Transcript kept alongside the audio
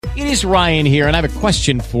It is Ryan here, and I have a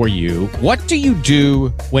question for you. What do you do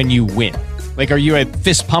when you win? Like, are you a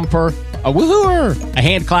fist pumper, a woohooer, a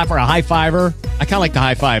hand clapper, a high fiver? I kind of like the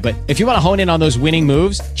high five, but if you want to hone in on those winning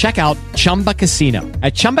moves, check out Chumba Casino.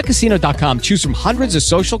 At ChumbaCasino.com, choose from hundreds of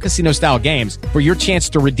social casino-style games for your chance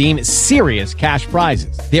to redeem serious cash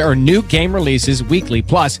prizes. There are new game releases weekly,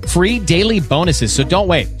 plus free daily bonuses. So don't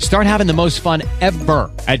wait. Start having the most fun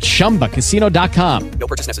ever at ChumbaCasino.com. No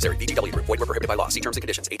purchase necessary. VGW. Void where prohibited by law. See terms and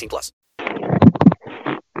conditions. 18+.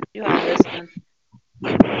 You are listening.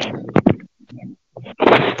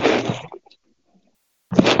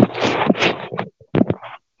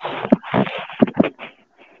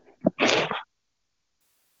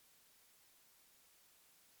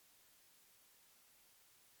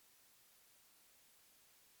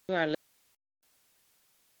 You are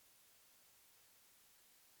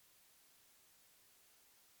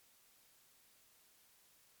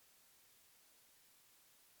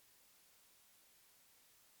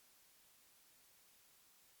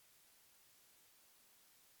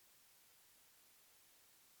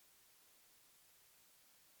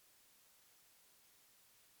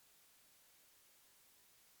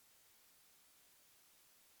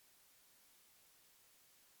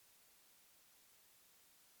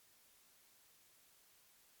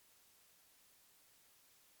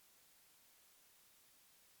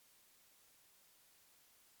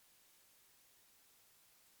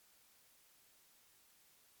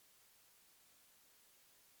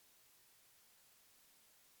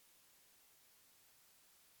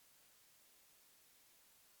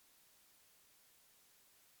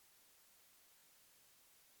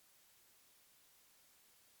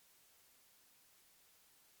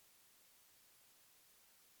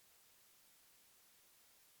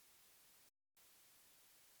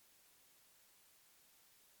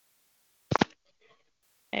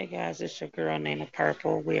Hey guys, it's your girl Nina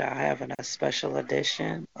Purple. We are having a special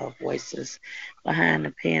edition of Voices Behind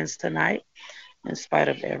the Pens tonight. In spite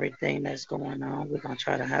of everything that's going on, we're going to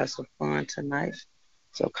try to have some fun tonight.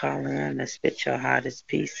 So call in and spit your hottest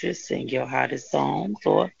pieces, sing your hottest songs,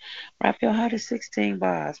 or rap your hottest 16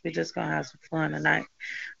 bars. We're just going to have some fun tonight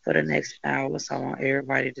for the next hour. So I want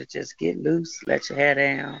everybody to just get loose, let your hair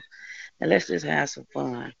down, and let's just have some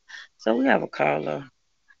fun. So we have a caller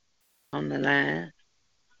on the line.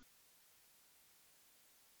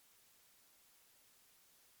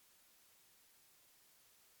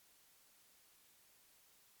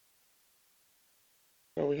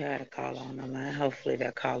 So we had a caller on the line. Hopefully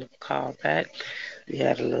that caller will call back. We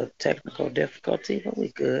had a little technical difficulty, but we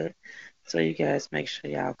good. So you guys make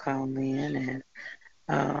sure y'all call in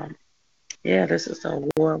and yeah, this is the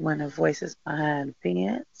award-winning Voices Behind the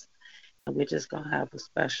Pens. And we're just gonna have a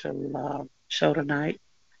special show tonight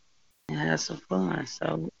and have some fun.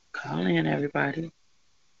 So call in, everybody.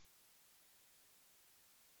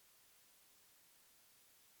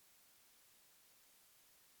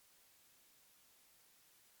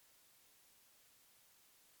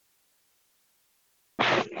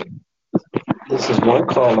 This is one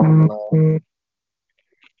call on the line.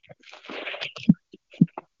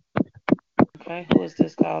 Okay, who is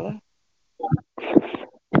this caller?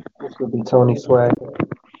 This would be Tony Swag.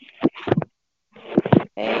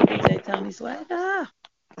 Hey, DJ Tony Swagger.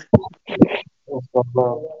 What's going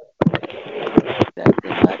on?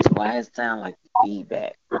 Nothing much. Why it sound like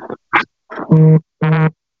feedback? Probably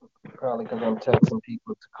because I'm texting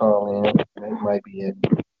people to call in. That might be it.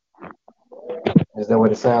 Is that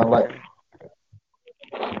what it sounds like?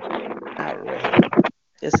 Not really.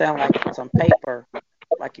 It sounds like some paper,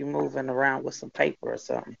 like you moving around with some paper or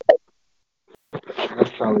something.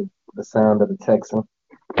 That's probably the sound of the texting.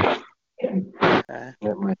 Okay.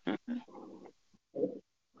 That might.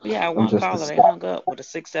 Yeah, I'm one just caller, they hung up with a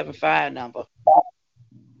 675 number.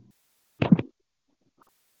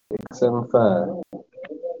 675.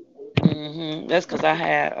 That's because I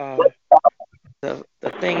had the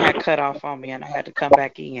thing had cut off on me and I had to come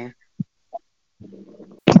back in.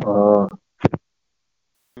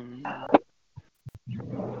 Mhm.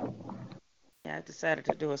 Yeah, I decided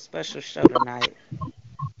to do a special show tonight.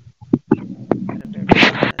 Out of everything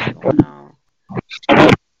that's going on.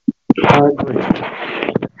 I agree.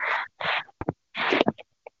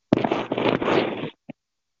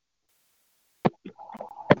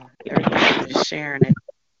 Everybody just sharing it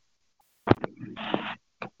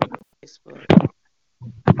on Facebook.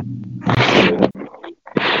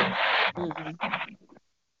 Mm-hmm.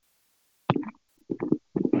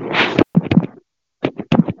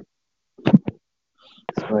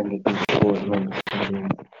 So I can get these board numbers.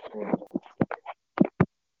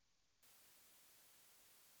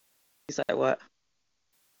 You say what?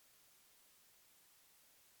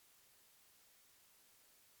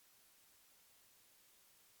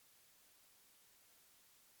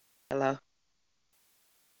 Hello.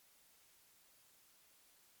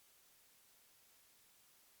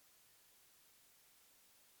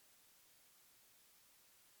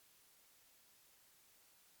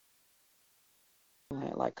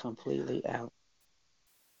 Like completely out.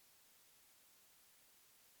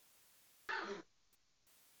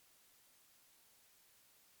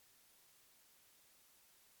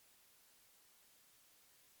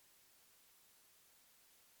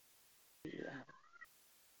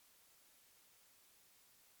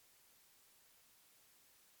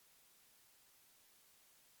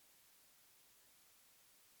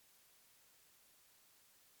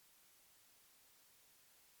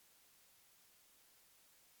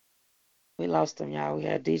 We lost him, y'all. We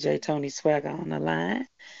had DJ Tony Swagger on the line.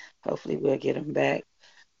 Hopefully, we'll get him back.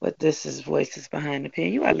 But this is Voices Behind the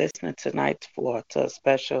Pen. You are listening tonight to a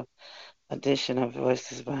special edition of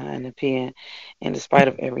Voices Behind the Pen. And despite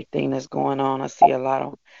of everything that's going on, I see a lot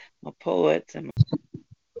of my poets and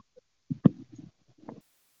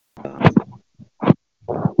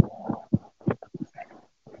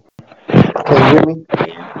Can you hear me?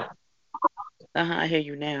 yeah. I hear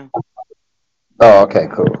you now. Oh, okay,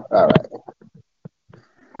 cool. All I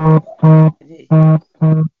hear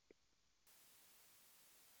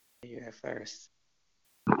you at first.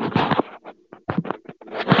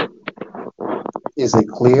 Is it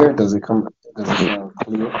clear? Does it come? Does it sound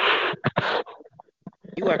clear?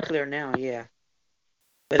 You are clear now, yeah.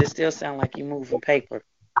 But it still sounds like you moving paper.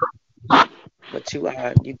 But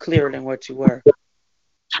you clearer than what you were.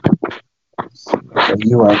 Okay,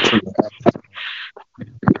 you are too.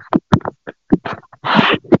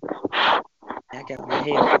 I got my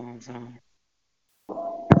headphones on.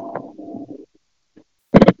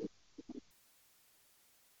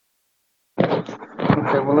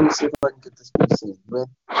 Okay, well, let me see if I can get this piece in.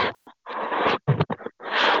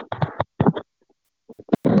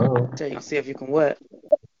 Hello? Tell you, see if you can what?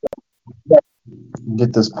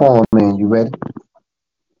 Get this poem in. You ready?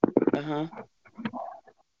 Uh-huh.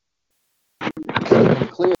 Can you be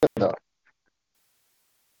clear though?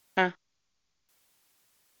 Huh?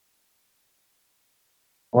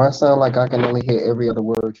 Or I sound like I can only hear every other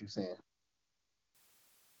word you're saying.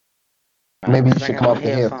 Probably Maybe you because I should got come my off the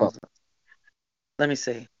headphones. headphones. Let me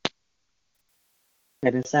see.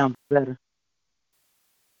 That didn't sound better. Is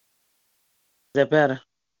that better?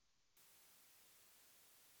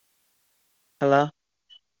 Hello?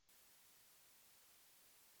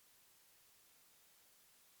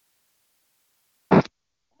 Ah.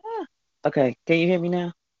 Okay, can you hear me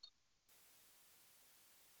now?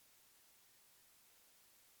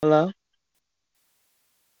 Hello?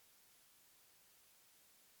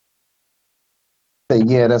 Say,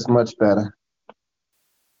 yeah, that's much better.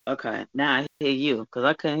 Okay, now I hear you because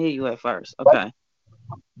I couldn't hear you at first. Okay.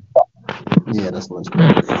 Yeah, that's much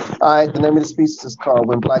better. All right, the name of the speech is called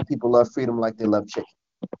When Black People Love Freedom Like They Love Chicken.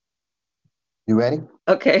 You ready?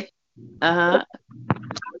 Okay. Uh-huh.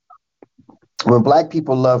 When black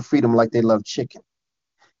people love freedom like they love chicken,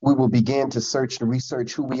 we will begin to search and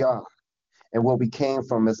research who we are and where we came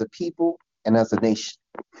from as a people and as a nation.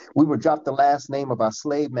 We will drop the last name of our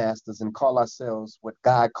slave masters and call ourselves what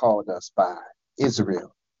God called us by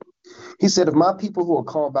Israel. He said, if my people who are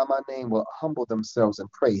called by my name will humble themselves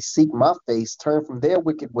and pray, seek my face, turn from their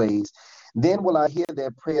wicked ways, then will I hear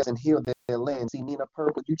their prayers and heal their land. See, Nina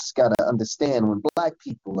Purple, you just got to understand when black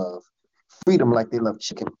people love freedom like they love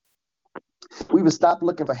chicken, we would stop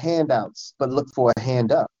looking for handouts, but look for a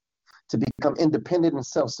hand up to become independent and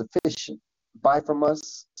self sufficient. Buy from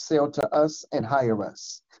us, sell to us, and hire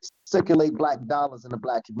us. Circulate black dollars in the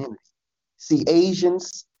black community. See,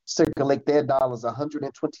 Asians circulate their dollars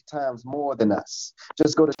 120 times more than us.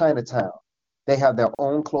 Just go to Chinatown. They have their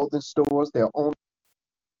own clothing stores, their own.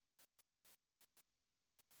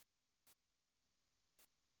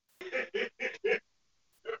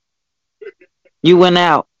 You went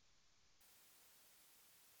out.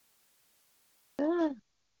 Ah.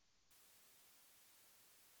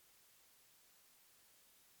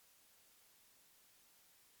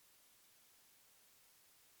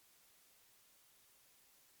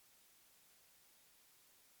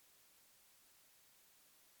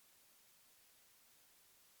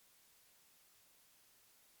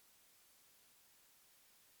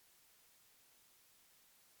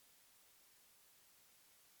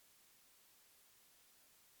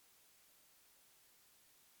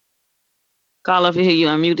 Call if you hear you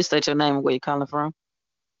unmuted, state your name and where you calling from.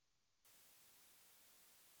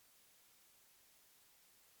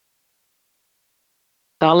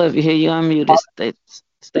 Call if you hear you unmuted,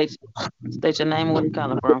 state your name and where you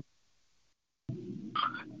calling from.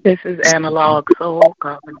 This is Analog Soul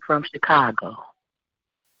calling from Chicago.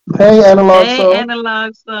 Hey, Analog Hey, Soul.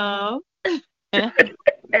 analog soul. Hey,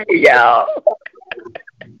 y'all.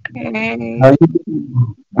 How Hey.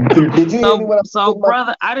 you? Did you hear me So, when I so spit my?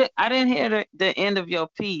 brother, I didn't hear the end of your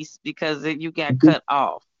piece because you got Did, cut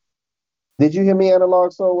off. did you hear me,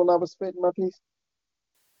 Analog Soul, when I was spitting my piece?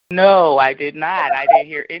 No, I did not. I didn't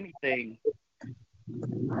hear anything. See,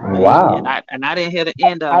 and Wow. I didn't hear the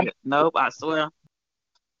end of I it. Nope, I swear.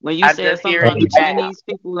 When you I'm said just something hearing about you the now. Chinese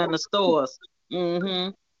people in the stores.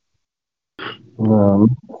 Mm-hmm.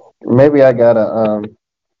 Um, maybe I gotta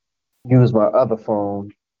use my other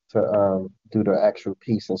phone to do the actual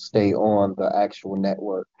piece and stay on the actual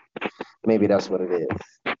network. Maybe that's what it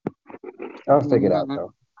is. I'll figure it out Mm-hmm.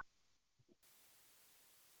 though.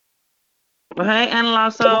 But hey,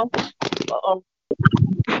 analog soul. Uh-oh.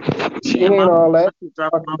 She And ain't my all that. I keep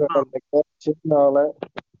dropping Talking my to her phone. like that. She ain't all that.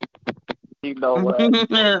 You know what?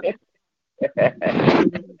 Mhm.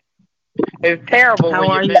 It's terrible How when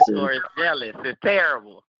are your you, sis? mentor is jealous. It's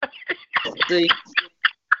terrible. See,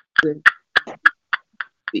 see.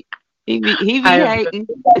 He be I am just, hating.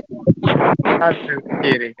 I'm just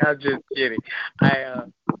kidding. I'm just kidding.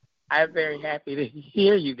 I'm very happy to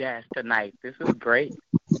hear you guys tonight. This is great.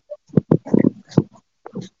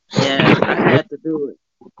 Yes, I had to do it.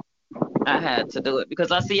 I had to do it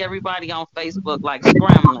because I see everybody on Facebook like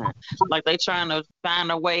scrambling, like they trying to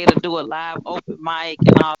find a way to do a live open mic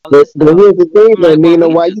and all But, this but stuff. here's the thing I'm though, like, well, Nina.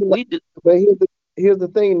 we Why do, you not? we do, But here's the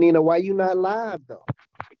thing, Nina. Why you not live though?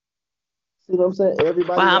 See what I'm saying? but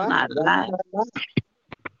Everybody I'm live. not Why you live. not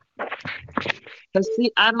live? Cause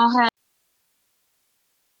see, I don't have.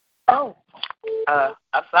 Oh,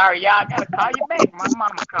 I'm sorry, y'all. I gotta call you back. My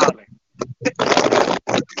mama calling.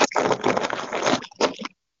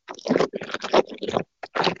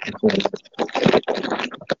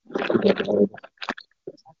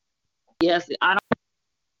 Yes, I don't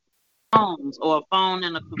have phones or a phone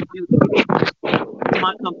and a computer.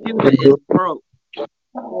 My computer is broke,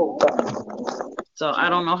 so I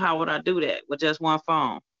don't know how would I do that with just one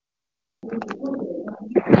phone.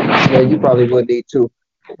 Yeah, you probably would need two.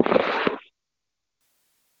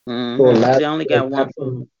 So a See, I only got one laptop.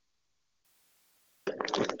 phone.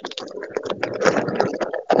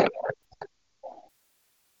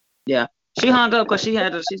 Yeah, she hung up because she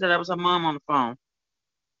said that was her mom on the phone.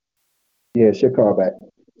 Yeah, she'll call back.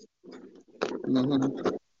 hmm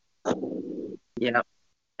Yeah.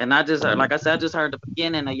 And I just heard, like I said, I just heard the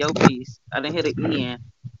beginning of your piece. I didn't hear the end.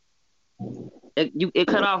 It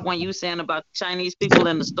cut off when you saying about Chinese people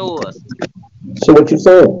in the stores. So what you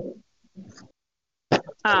saying?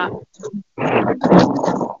 Huh?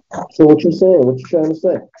 So what you saying? What you trying to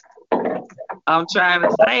say? I'm trying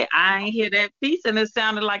to say I ain't hear that piece, and it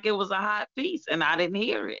sounded like it was a hot piece, and I didn't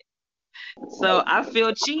hear it. So I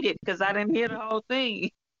feel cheated because I didn't hear the whole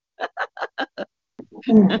thing.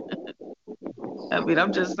 I mean,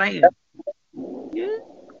 I'm just saying. Yeah.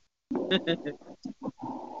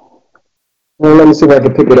 Well, let me see if I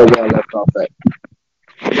can pick it up where I left off at.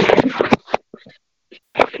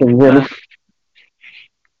 Can you hear me? Uh,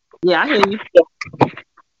 yeah, I hear you.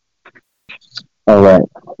 All right.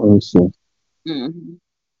 Let me see. hmm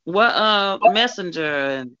What messenger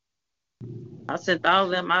and I sent all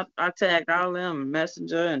them. I tagged all them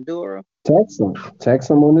messenger and Dura. Text them. Text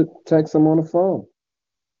them on the phone.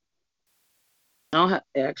 I don't have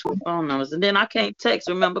actual phone numbers, and then I can't text.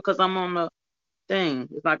 Remember, because I'm on the thing.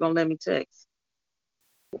 It's not gonna let me text.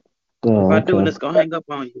 If Oh, I do it, okay. it's gonna hang up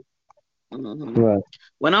on you. Right.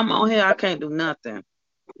 When I'm on here, I can't do nothing.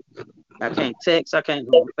 I can't text. I can't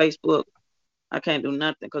go on Facebook. I can't do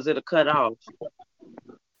nothing because it'll cut off.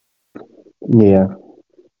 Yeah.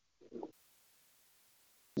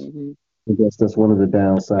 hmm I guess that's one of the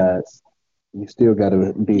downsides. You still got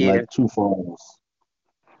to be Yeah, like two phones.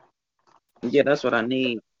 yeah, that's what I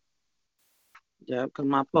need. Yeah, because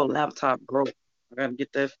my poor laptop broke. I gotta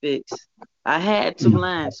get that fixed. I had two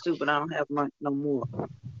lines too, but I don't have no more.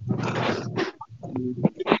 Mhm.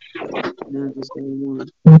 Now I just got one.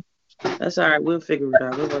 That's all right. We'll figure it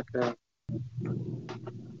out. We'll work it out.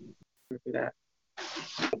 Work it out.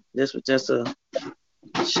 This was just a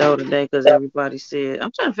show today because everybody said.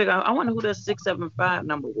 I'm trying to figure out. I wonder who that 675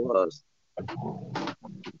 number was.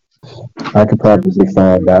 I could Seven probably seven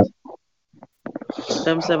find three out.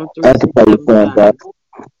 seven seven I three could six probably seven find five. out.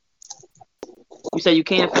 You say you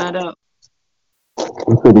can't find out?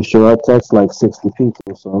 I'm pretty sure I text like 60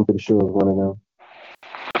 people, so I'm pretty sure it's one of them.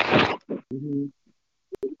 Mm-hmm.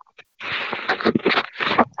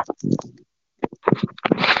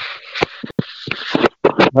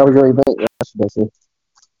 How was your event yesterday,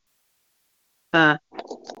 Uh,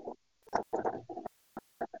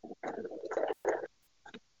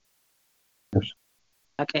 sis?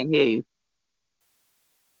 I can't hear you.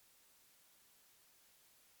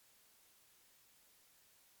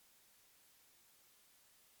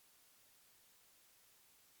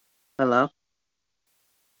 Hello?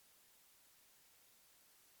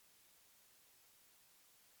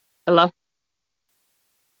 Hello?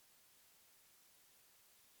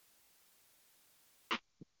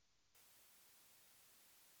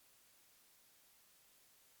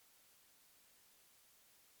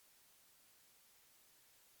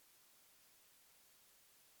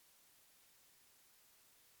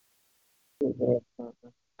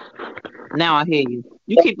 Now I hear you.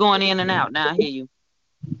 You keep going in and out. Now I hear you.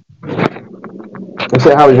 I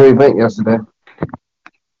said, how was your event yesterday?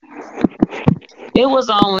 It was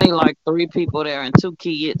only like 3 people there and 2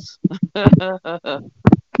 kids. 3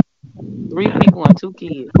 people and 2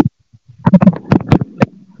 kids.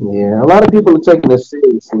 Yeah, a lot of people are taking this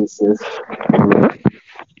seriously, sis.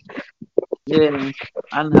 Yeah,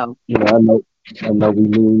 I know. I know we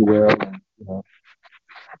mean well. And,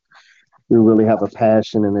 we really have a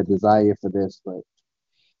passion and a desire for this, but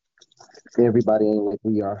everybody ain't like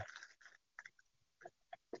we are.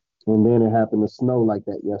 And then it happened to snow like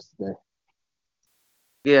that yesterday.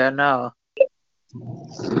 Yeah, I know.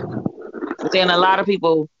 But then a lot of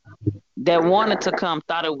people that wanted to come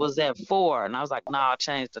thought it was at 4, and I was like, "No, I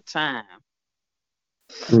changed the time."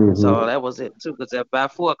 So that was it too. Because by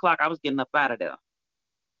 4 o'clock, I was getting up out of there.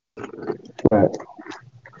 Right.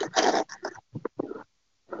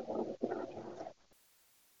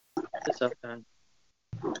 It's okay.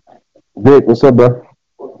 Vic, what's up, bro?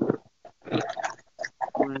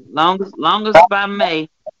 Long as by May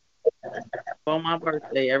for my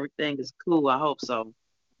birthday, everything is cool. I hope so.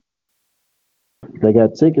 They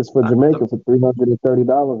got tickets for Jamaica for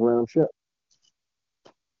 $330 round trip.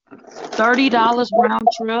 $30 round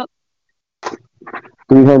trip.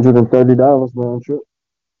 $330 round trip.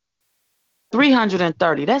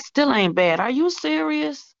 330. That still ain't bad. Are you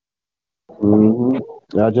serious?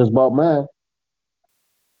 I just bought mine.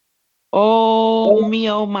 Oh me,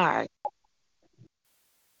 oh my.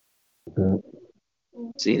 Okay.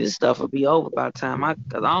 See, this stuff will be over by the time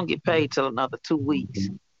cause I don't get paid till another 2 weeks.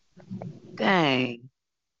 Dang.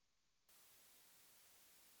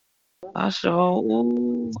 I sure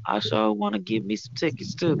want to give me some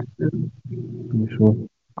tickets too. You sure?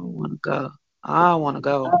 I want to go. I want to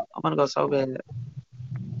go. I want to go so bad.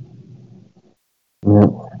 Yeah.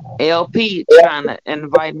 LP trying to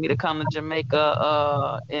invite me to come to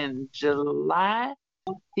Jamaica in July.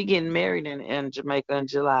 He getting married in Jamaica in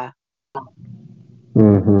July.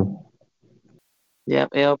 Yep,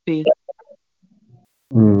 LP.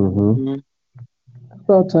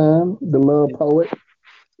 About time. The love poet,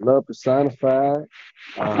 love personified.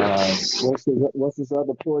 What's his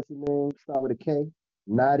other poetry name? Start with a K.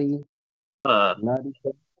 Naughty. Uh, Naughty.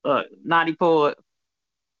 Naughty Poet.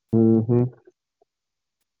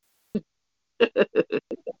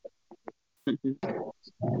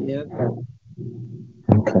 Yeah.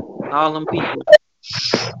 Okay. All them people.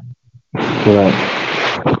 Right.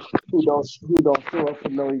 Who don't show up for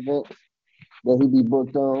no event that he be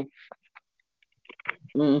booked on?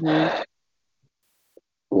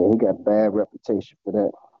 Yeah, he got bad reputation for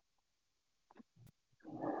that.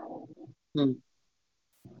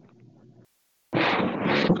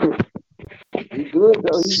 He good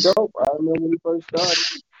though. He dope. I remember when he first started.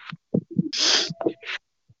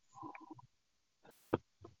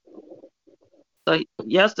 So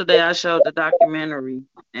yesterday I showed the documentary,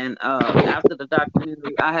 and after the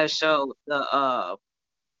documentary, I had showed the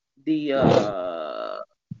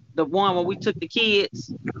one where we took the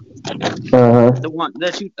kids. The one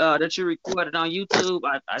that you recorded on YouTube.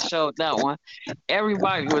 I showed that one.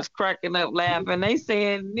 Everybody was cracking up laughing. They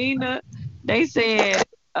said, Nina, they said,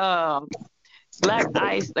 Black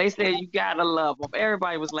Ice, they said you gotta love him.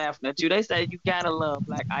 Everybody was laughing at you. They said you gotta love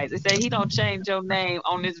Black Ice. They said he don't change your name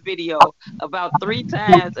on this video about 3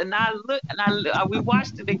 times. And we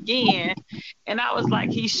watched it again, and I was like,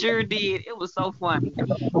 he sure did. It was so funny.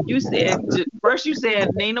 You said first you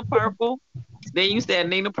said Nina Purple, then you said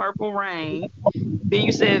Nina Purple Rain, then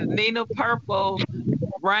you said Nina Purple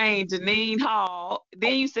Rain Janine Hall,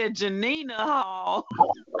 then you said Janina Hall.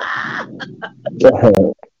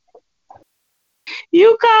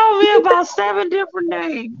 You called me about 7 different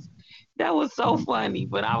names. That was so funny.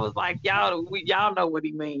 But I was like, y'all know what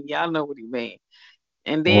he mean. Y'all know what he mean.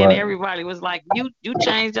 And then everybody was like, you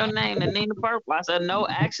changed your name to Nina Purple. I said, no,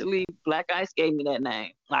 actually, Black Ice gave me that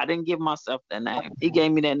name. I didn't give myself that name. He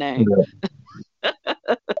gave me that name.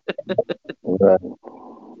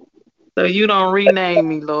 So you don't rename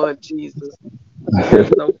me, Lord Jesus. That's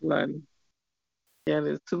so funny. That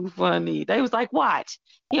is too funny. They was like, watch.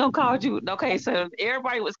 He don't call you. Okay, so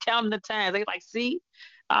everybody was counting the times. They like, see?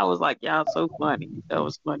 I was like, y'all so funny. That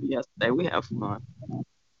was funny yesterday. We have fun.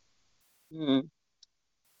 Mm.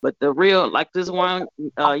 But the real, like this one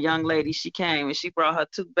young lady, she came and she brought her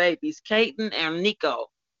two babies, Kaden and Nico.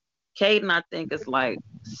 Kaden, I think, is like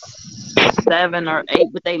 7 or 8,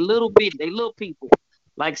 but they little bit, they little people,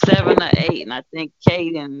 like 7 or 8. And I think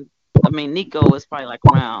Nico is probably like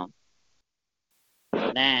around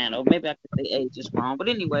 9, or maybe I could say age is wrong. But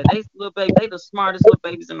anyway, they little baby, they the smartest little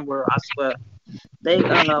babies in the world, I swear. They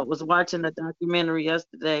was watching a documentary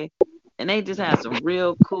yesterday, and they just had some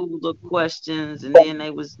real cool little questions, and then they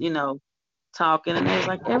was, talking, and they was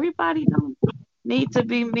like, everybody don't need to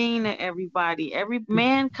be mean to everybody. Every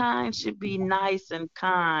mankind should be nice and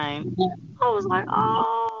kind. I was like,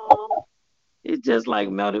 oh, it just like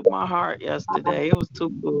melted my heart yesterday. It was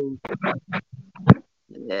too cool.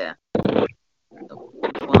 Yeah. Fun.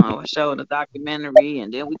 I showed the documentary,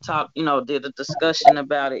 and then we talked, did a discussion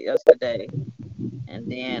about it yesterday.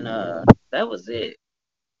 And then that was it.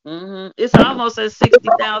 It's almost at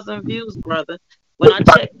 60,000 views, brother. When I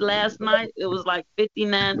checked last night, it was like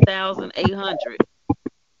 59,800.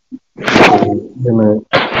 Yeah, man.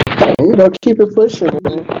 Keep it pushing,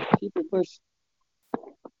 man. Keep it pushing.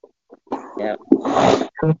 Yeah.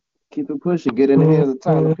 Keep it pushing. Get in the hands of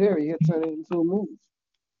Tyler Perry. He'll turn it into a movie.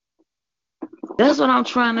 That's what I'm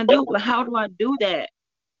trying to do, but how do I do that?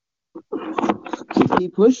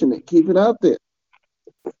 Keep pushing it. Keep it out there.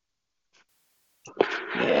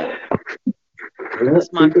 Yeah.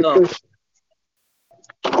 That's my goal.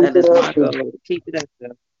 That is my goal, to keep it up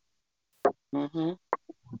there.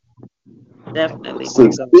 Definitely.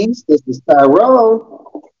 Six East, this is Tyrone.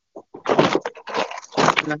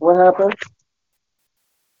 What happened?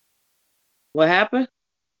 What happened?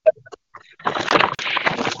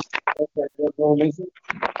 Okay, what's wrong, Lisa?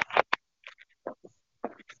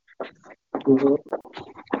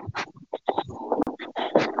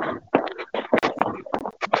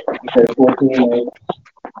 Okay, 14.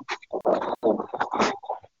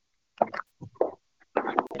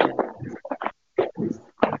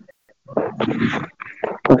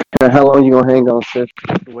 Okay, how long you gonna hang on, sis?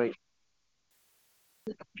 Wait.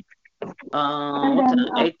 What time?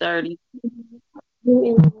 8:30.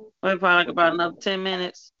 Wait, probably like about another 10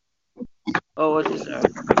 minutes. Oh, what you say?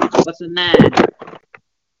 What's the 9?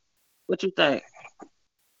 What you think?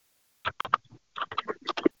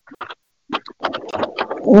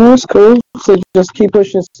 That's cool. So just keep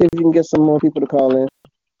pushing, see if you can get some more people to call in.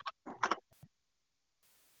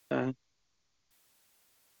 Okay.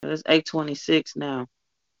 It's 8:26 now.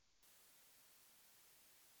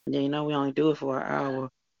 Yeah, we only do it for an hour.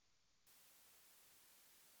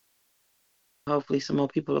 Hopefully some more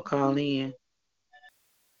people will call in.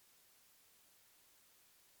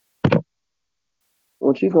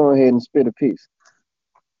 Won't you go ahead and spit a piece?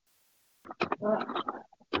 When I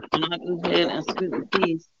go ahead and spit a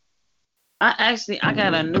piece, I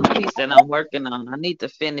got a new piece that I'm working on. I need to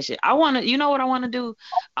finish it. You know what I want to do?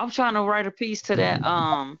 I'm trying to write a piece to that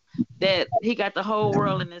he got the whole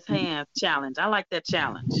world in his hands challenge. I like that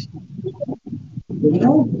challenge.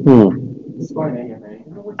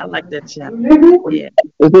 I like that challenge. Yeah.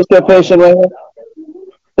 Is this your patient right here?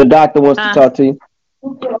 The doctor wants to talk to you.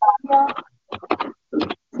 Who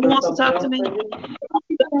wants to talk to me?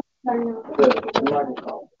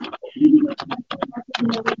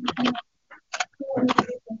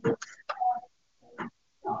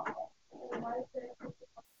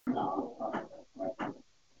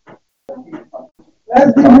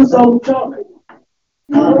 Let's give you some chocolate.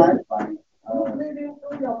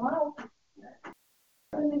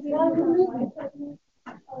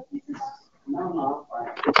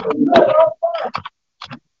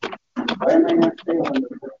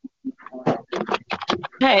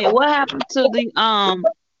 Hey, what happened to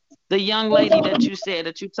the young lady that you said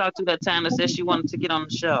that you talked to that time that said she wanted to get on the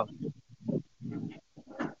show?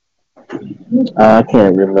 I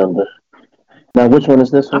can't remember. Now, which one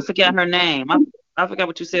is this one? I forgot her name. I forgot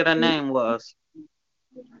what you said her name was.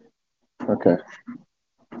 Okay.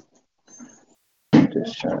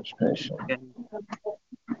 Discharge patient. Okay.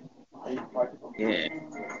 Yeah.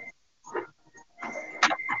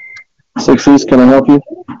 6 East, can I help you?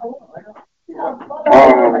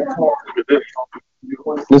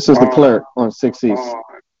 This is the clerk on 6 East.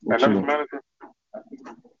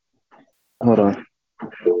 Hold on.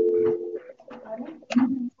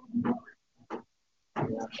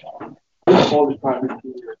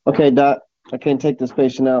 Okay, Doc, I can't take this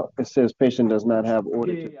patient out. It says patient does not have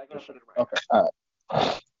order. Okay, all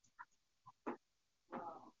right.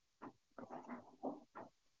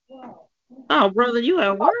 Oh, brother, you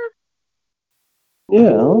at work? Yeah,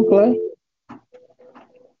 I don't play.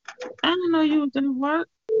 I didn't know you was at work.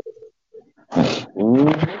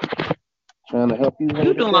 Mm-hmm. Trying to help you You hold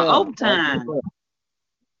it doing down. overtime?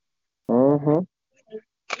 Mm-hmm.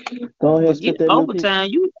 Go ahead and spit Forget that new piece. overtime.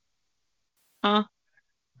 You, huh?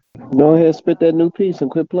 Go ahead and spit that new piece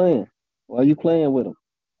and quit playing. Why you playing with them?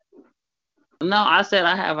 No, I said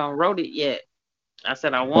I haven't wrote it yet. I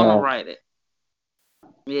said I want to Oh, write it.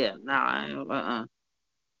 Yeah, no, I ain't.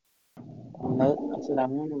 Nope. I said I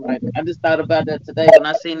want to write it. I just thought about that today when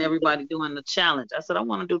I seen everybody doing the challenge. I said I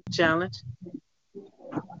want to do the challenge,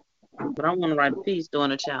 but I want to write a piece doing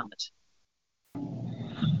the challenge.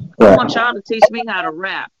 I want right. y'all to teach me how to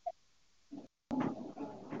rap.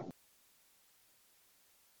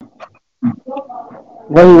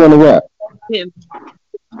 Why you want to rap? Yeah.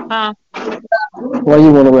 Huh? Why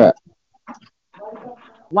you want to rap?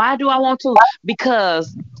 Why do I want to?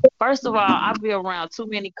 Because first of all, I be around too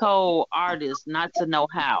many cold artists not to know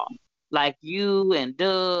how. Like you and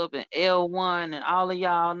Dub and L1 and all of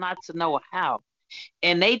y'all not to know how.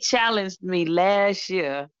 And they challenged me last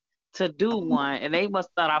year to do one, and they must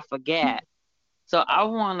thought I forgot. So I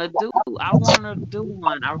wanna do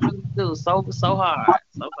one. I really do. So hard,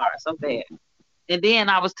 so bad. And then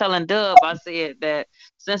I was telling Dub, I said that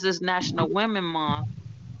since it's National Women Month,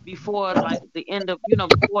 before like the end of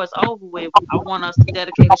before it's over with, I want us to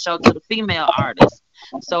dedicate a show to the female artists.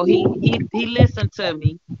 So he listened to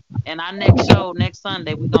me, and our next show next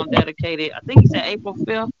Sunday we're gonna dedicate it. I think he said April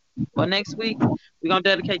 5th or next week. We're gonna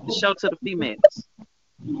dedicate the show to the females.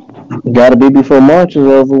 Got to be before March is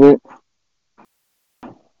over with.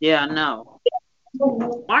 Yeah, I know.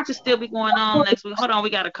 March will still be going on next week. Hold on, we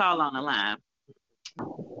got a call on the line.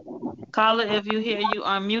 Caller, if you hear you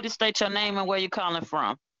unmuted, state your name and where you're calling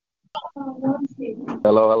from.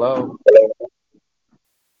 Hello, hello.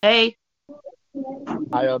 Hey,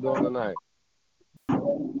 How y'all doing tonight?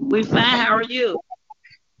 we fine. How are you?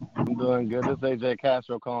 I'm doing good. This is AJ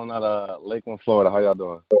Castro calling out of Lakeland, Florida. How y'all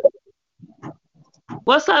doing?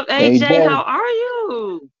 What's up, AJ? AJ. How are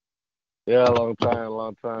you? Yeah, long time,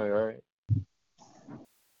 right?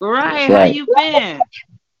 Right. That's How right. you been?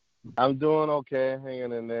 I'm doing okay,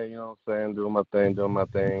 hanging in there, you know what I'm saying, doing my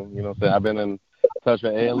thing. You know what I'm saying? I've been in touch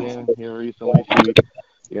with Alien here recently.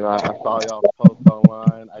 I saw y'all's post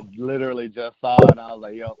online. I literally just saw it and I was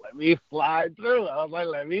like, yo, let me slide through. I was like,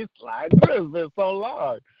 let me slide through. It's been so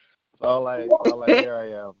long. So here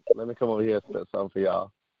I am. Let me come over here and spit something for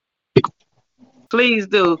y'all. Please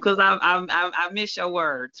do, cause I miss your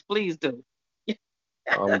words. Please do.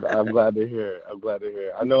 I'm glad to hear it. I'm glad to hear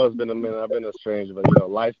it. I know it's been a minute. I've been a stranger, but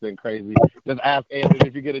life's been crazy. Just ask Alien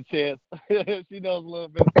if you get a chance. She knows a little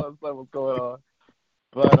bit something what's going on.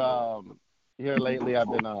 But here lately,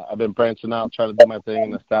 I've been branching out, trying to do my thing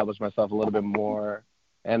and establish myself a little bit more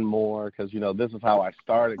and more because this is how I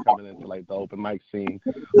started coming into like the open mic scene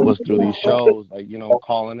was through these shows, like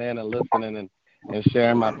calling in and listening and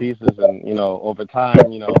sharing my pieces and over time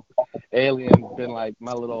Alien's been like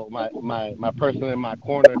my little my person in my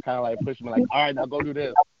corner, kind of like pushing me like, all right, now go do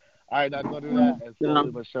this, all right, now go do that, and Yeah.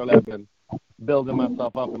 slowly but surely I've been building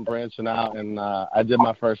myself up and branching out. And I did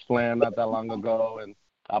my first slam not that long ago, and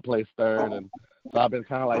I placed third. And so I've been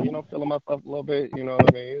kind of like, feeling myself a little bit. You know what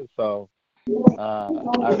I mean? So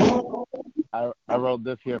I I wrote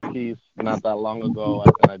this here piece not that long ago,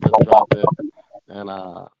 and I just dropped it. And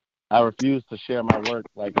I refuse to share my work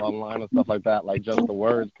like online and stuff like that, like just the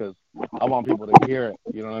words, because I want people to hear it.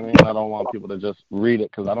 You know what I mean? I don't want people to just read it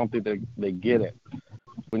because I don't think they get it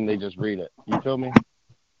when they just read it. You feel me?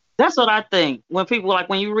 That's what I think. When people like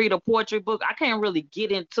when you read a poetry book, I can't really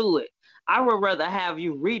get into it. I would rather have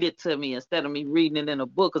you read it to me instead of me reading it in a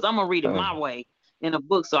book, because I'm gonna read it Uh, my way in a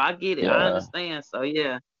book. So I get it. I yeah. understand. So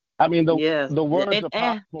yeah. I mean, Yes. the Yeah. words are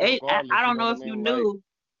powerful regardless. I You don't know know what I if you mean? Like, knew.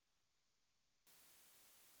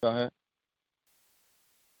 go ahead.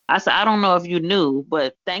 I said, I don't know if you knew,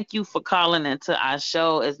 but thank you for calling into our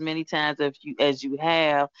show as many times as you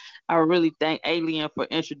have. I really thank Alien for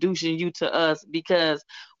introducing you to us, because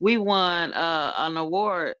we won an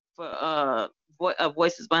award for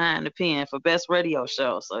Voices Behind the Pen for best radio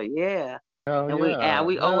show. So yeah, Hell and yeah.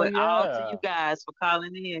 we owe Hell it all to you yeah. guys for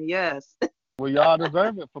calling in. Yes. Well, y'all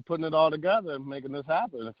deserve it for putting it all together and making this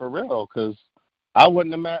happen for real. Because I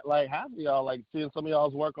wouldn't have met like half of y'all, like seeing some of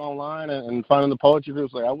y'all's work online and finding the poetry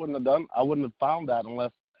groups. Like I wouldn't have found that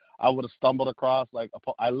unless I would have stumbled across like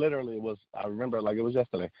I literally was. I remember like it was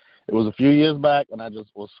yesterday. It was a few years back, and I just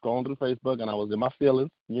was scrolling through Facebook, and I was in my feelings,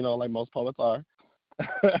 like most poets are.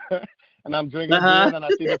 And I'm drinking Uh a beer, huh. and then I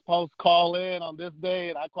see this post, call in on this day,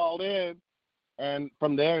 and I called in. And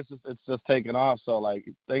from there, it's just taken off. So, like,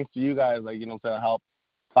 thanks to you guys, like, to help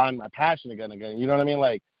find my passion again. You know what I mean?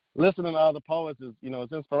 Like, listening to other poets is,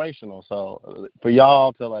 it's inspirational. So, for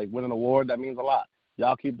y'all to, like, win an award, that means a lot.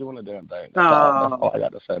 Y'all keep doing the damn thing. That's all Oh, I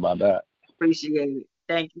got to say about that. appreciate it. Oh,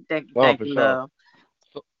 Thank for you, sure. love.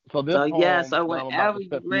 So this So yeah, poem so that I'm about whenever to you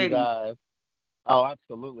spit for you ready. guys. Oh,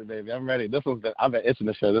 absolutely, baby. I'm ready. I've been itching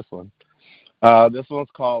to share this one. This one's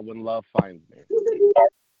called When Love Finds Me.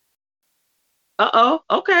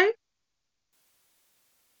 Okay.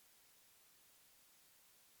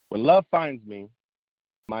 When love finds me,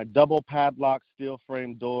 my double padlock steel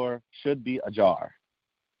frame door should be ajar.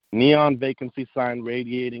 Neon vacancy sign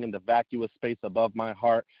radiating in the vacuous space above my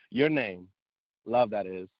heart. Your name, love that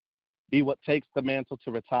is, be what takes the mantle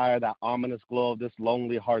to retire that ominous glow of this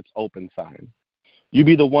lonely heart's open sign. You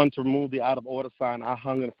be the one to remove the out of order sign I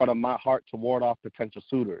hung in front of my heart to ward off potential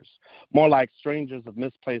suitors. More like strangers of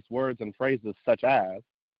misplaced words and phrases such as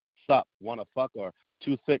sup, wanna fuck, or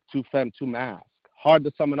too thick, too femme, too mask. Hard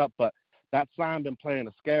to sum it up, but that sign been playing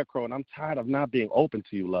a scarecrow, and I'm tired of not being open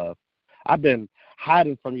to you, love. I've been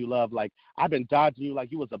hiding from you, love. Like, I've been dodging you like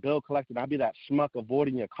you was a bill collector, and I'd be that schmuck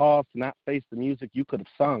avoiding your calls to not face the music you could have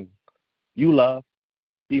sung. You, love,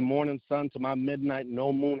 be morning sun to my midnight,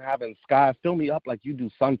 no moon having sky. Fill me up like you do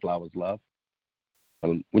sunflowers, love.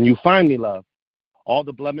 When you find me, love, all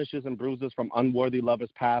the blemishes and bruises from unworthy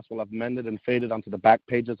lovers past will have mended and faded onto the back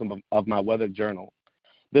pages of my weathered journal.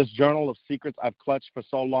 This journal of secrets I've clutched for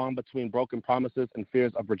so long between broken promises and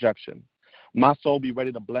fears of rejection. My soul be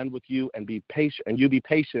ready to blend with you and be patient, and you be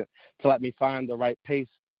patient to let me find the right pace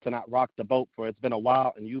to not rock the boat, for it's been a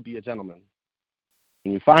while and you be a gentleman.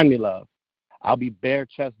 When you find me, love, I'll be bare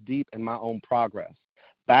chest deep in my own progress,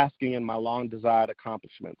 basking in my long desired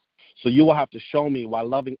accomplishments. So you will have to show me why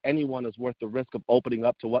loving anyone is worth the risk of opening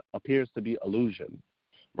up to what appears to be illusion.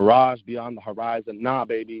 Mirage beyond the horizon. Nah,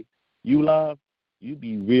 baby. You, love, you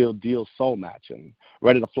be real deal soul matching,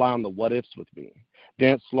 ready to fly on the what ifs with me.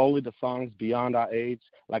 Dance slowly to songs beyond our age,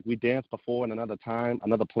 like we danced before in another time,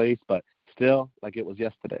 another place, but still like it was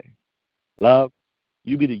yesterday. Love,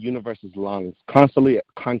 you be the universe's lungs, constantly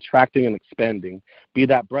contracting and expanding. Be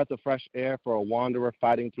that breath of fresh air for a wanderer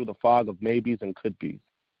fighting through the fog of maybes and could be's.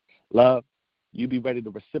 Love, you be ready to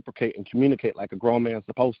reciprocate and communicate like a grown man's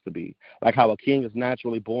supposed to be, like how a king is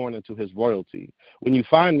naturally born into his royalty. When you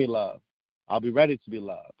find me, love, I'll be ready to be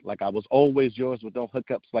loved, like I was always yours with no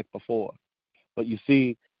hookups like before. But you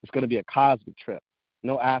see, it's going to be a cosmic trip.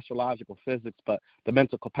 No astrological physics, but the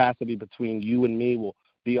mental capacity between you and me will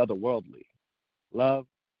be otherworldly. Love,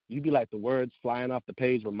 you be like the words flying off the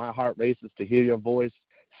page when my heart races to hear your voice,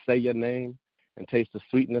 say your name, and taste the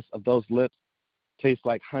sweetness of those lips. Taste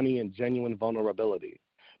like honey and genuine vulnerability.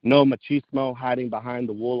 No machismo hiding behind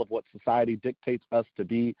the wool of what society dictates us to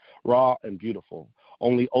be, raw and beautiful.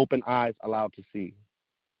 Only open eyes allowed to see.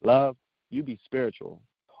 Love, you be spiritual,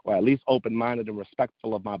 or at least open-minded and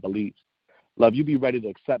respectful of my beliefs. Love, you be ready to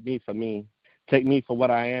accept me for me, take me for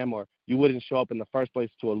what I am, or you wouldn't show up in the first place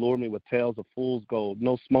to allure me with tales of fool's gold.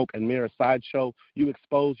 No smoke and mirror sideshow. You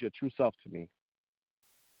expose your true self to me.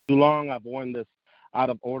 Too long I've worn this out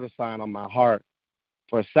of order sign on my heart.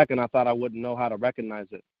 For a second, I thought I wouldn't know how to recognize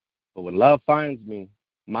it. But when love finds me,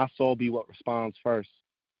 my soul be what responds first.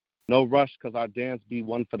 No rush, because our dance be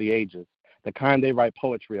one for the ages, the kind they write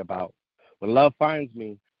poetry about. When love finds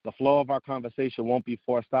me, the flow of our conversation won't be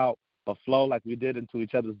forced out, but flow like we did into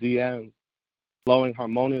each other's DMs, flowing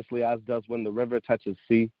harmoniously as does when the river touches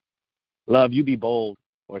sea. Love, you be bold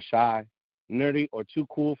or shy, nerdy or too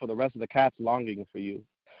cool for the rest of the cats longing for you.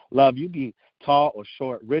 Love, you be tall or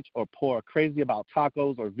short, rich or poor, crazy about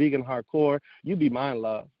tacos or vegan hardcore. You be mine,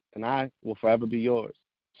 love, and I will forever be yours.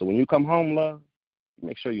 So when you come home, love,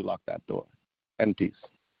 make sure you lock that door. And peace.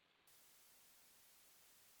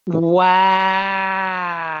 Wow.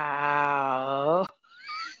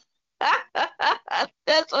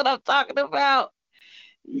 That's what I'm talking about.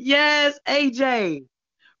 Yes, AJ.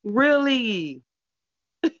 Really.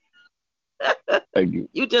 Thank you.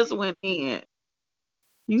 You just went in.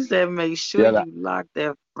 You said make sure Yeah, you lock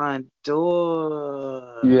that front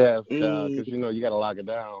door. yes, Eh. because you got to lock it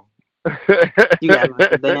down. You gotta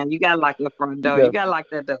lock it down. You gotta lock that front door. You Yes. gotta lock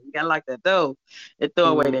that door. You gotta lock that door and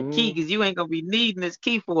throw away that key Mm-hmm. because you ain't gonna be needing this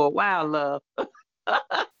key for a while, love.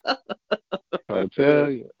 Trying to tell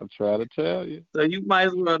you. I'm trying to tell you. So you might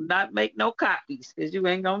as well not make no copies because you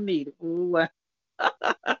ain't gonna need it. Ooh,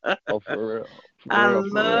 Oh, for real. For I real,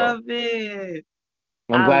 for real. love it.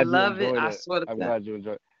 I'm I glad you love it. enjoyed I it. swear to I'm God. glad you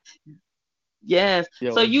enjoyed it. Yes.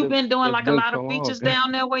 Yo, So you've been doing it's like a been lot so of long. features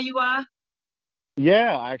down there where you are?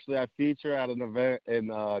 Yeah, actually, I feature at an event in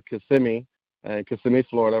Kissimmee in Kissimmee,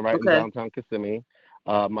 Florida, right in Okay. downtown Kissimmee.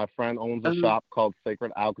 My friend owns a Uh-huh. shop called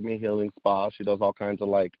Sacred Alchemy Healing Spa. She does all kinds of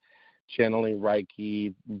like channeling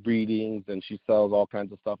Reiki readings, and she sells all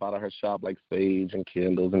kinds of stuff out of her shop, like sage and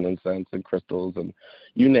candles and incense and crystals and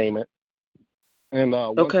you name it. And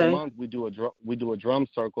once a Okay. month we do a drum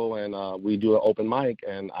circle, and we do an open mic,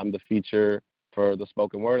 and I'm the feature for the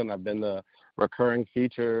spoken word, and I've been the recurring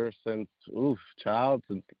feature since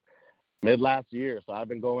since mid last year. So I've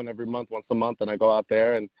been going every month, once a month, and I go out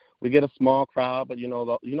there and we get a small crowd, but you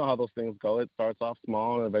know how those things go. It starts off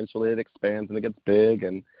small and eventually it expands and it gets big.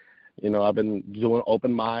 And I've been doing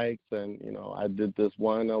open mics, and I did this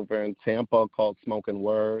one over in Tampa called Smoking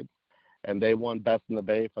Words, and they won Best in the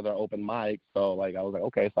Bay for their open mic. So like I was like,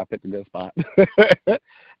 okay, so I picked a good spot.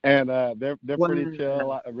 And they're pretty chill,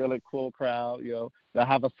 Wow. a really cool crowd. They'll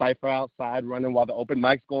have a cipher outside running while the open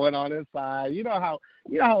mic's going on inside. You know how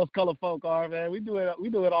us color folk are, man. We do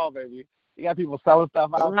it all, baby. You got people selling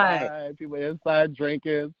stuff Right. outside, people inside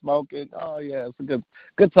drinking, smoking. Oh yeah, it's a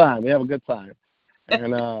good time. We have a good time.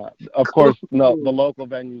 And of course, no, the Cool. local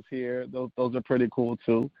venues here, those are pretty cool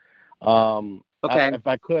too. Okay. If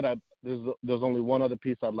I could, there's only one other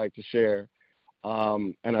piece I'd like to share,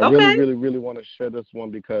 and I really, Okay. really, really want to share this one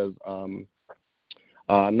because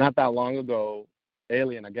not that long ago,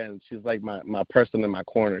 Alien, again, she's like my person in my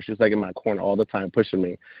corner. She's like in my corner all the time, pushing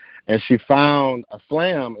me, and she found a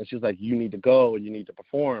slam, and she's like, "You need to go and you need to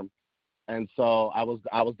perform." And so I was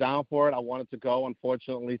down for it. I wanted to go.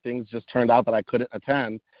 Unfortunately, things just turned out that I couldn't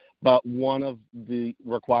attend. But one of the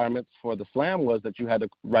requirements for the slam was that you had to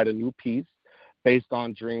write a new piece based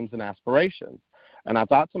on dreams and aspirations. And I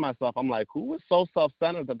thought to myself, I'm like, who is so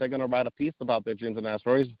self-centered that they're going to write a piece about their dreams and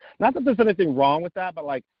aspirations? Not that there's anything wrong with that, but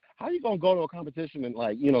like, how are you going to go to a competition and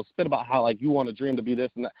like, spit about how like you want a dream to be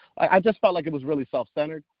this and that? I just felt like it was really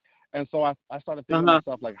self-centered. And so I started thinking to Uh-huh.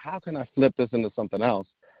 myself, like, how can I flip this into something else?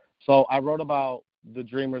 So I wrote about the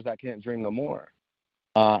dreamers that can't dream no more.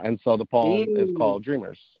 And so the poem is Mm. called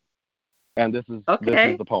Dreamers. And this is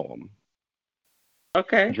Okay. the poem,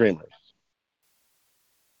 Okay. Dreamers.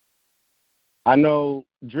 I know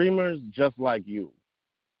dreamers just like you,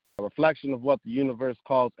 a reflection of what the universe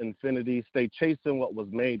calls infinity. Stay chasing what was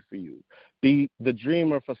made for you. Be the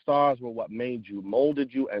dreamer, for stars were what made you,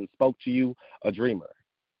 molded you, and spoke to you, a dreamer.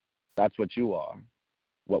 That's what you are,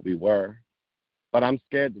 what we were. But I'm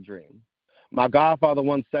scared to dream. My godfather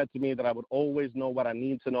once said to me that I would always know what I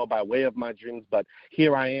need to know by way of my dreams, but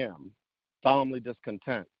here I am, solemnly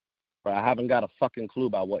discontent, for I haven't got a fucking clue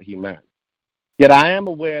about what he meant. Yet I am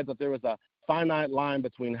aware that there is a finite line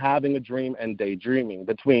between having a dream and daydreaming,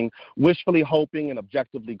 between wishfully hoping and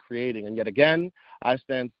objectively creating. And yet again, I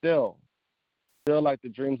stand still like the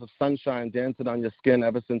dreams of sunshine dancing on your skin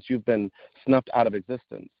ever since you've been snuffed out of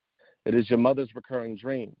existence. It is your mother's recurring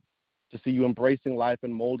dream to see you embracing life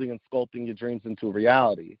and molding and sculpting your dreams into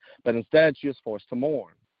reality. But instead, she is forced to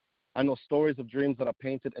mourn. I know stories of dreams that are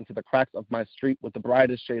painted into the cracks of my street with the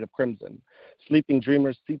brightest shade of crimson. Sleeping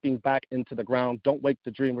dreamers seeping back into the ground. Don't wake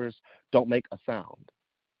the dreamers, don't make a sound.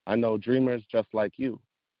 I know dreamers just like you.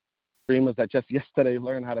 Dreamers that just yesterday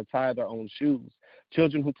learned how to tie their own shoes.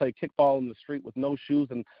 Children who play kickball in the street with no shoes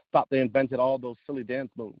and thought they invented all those silly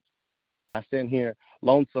dance moves. I stand here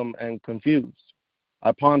lonesome and confused.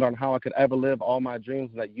 I ponder on how I could ever live all my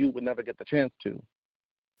dreams that you would never get the chance to.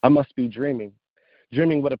 I must be dreaming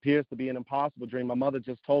what appears to be an impossible dream. My mother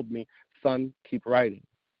just told me, son, keep writing.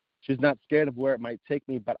 She's not scared of where it might take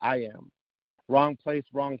me, but I am. Wrong place,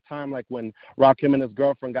 wrong time, like when Rakim and his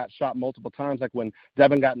girlfriend got shot multiple times, like when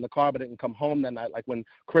Devin got in the car but didn't come home that night, like when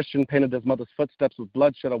Christian painted his mother's footsteps with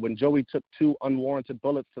bloodshed, or when Joey took 2 unwarranted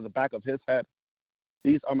bullets to the back of his head.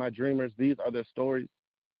 These are my dreamers. These are their stories.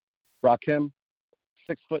 Rakim,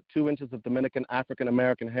 6'2" of Dominican African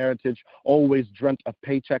American heritage, always dreamt of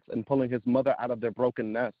paychecks and pulling his mother out of their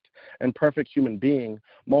broken nest. And perfect human being,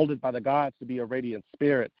 molded by the gods to be a radiant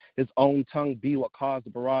spirit, his own tongue be what caused the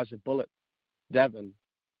barrage of bullets. Devin.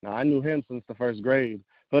 Now, I knew him since the first grade.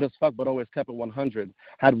 Hood as fuck, but always kept it 100.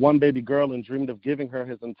 Had one baby girl and dreamed of giving her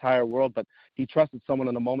his entire world, but he trusted someone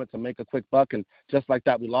in a moment to make a quick buck, and just like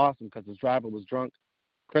that, we lost him because his driver was drunk.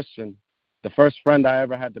 Christian, the first friend I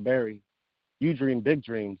ever had to bury. You dream big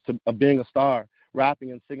dreams of being a star,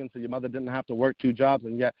 rapping and singing so your mother didn't have to work 2 jobs,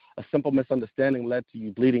 and yet a simple misunderstanding led to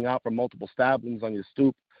you bleeding out from multiple stab wounds on your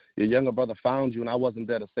stoop. Your younger brother found you, and I wasn't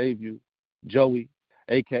there to save you. Joey,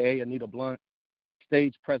 a.k.a. Anita Blunt.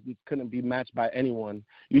 Stage presence couldn't be matched by anyone.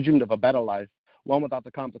 You dreamed of a better life, one without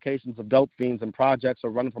the complications of dope fiends and projects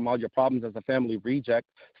or running from all your problems as a family reject.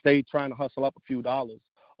 Stayed trying to hustle up a few dollars,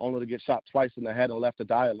 only to get shot twice in the head and left to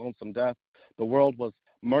die a lonesome death. The world was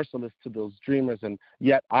merciless to those dreamers, and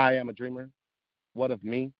yet I am a dreamer. What of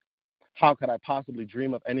me? How could I possibly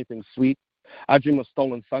dream of anything sweet? I dream of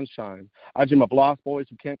stolen sunshine. I dream of lost boys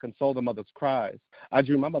who can't console their mother's cries. I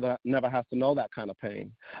dream my mother never has to know that kind of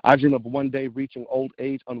pain. I dream of one day reaching old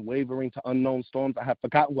age, unwavering to unknown storms. I have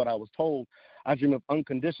forgotten what I was told. I dream of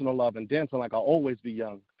unconditional love and dancing like I'll always be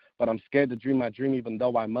young. But I'm scared to dream my dream even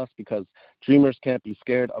though I must, because dreamers can't be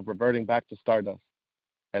scared of reverting back to stardust.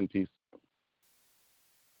 And peace.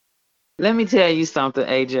 Let me tell you something,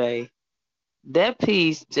 AJ. That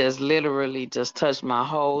piece just literally just touched my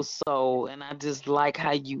whole soul, and I just like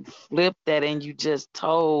how you flipped that and you just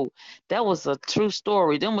told that was a true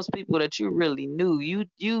story. Them was people that you really knew. You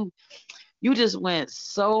just went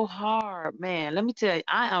so hard, man. Let me tell you,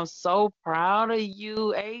 I am so proud of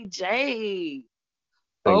you, AJ.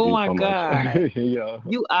 Thank Oh you my so much. God. Yeah.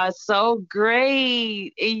 You are so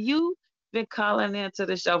great. And you been calling into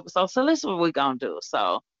the show. So listen what we're gonna do.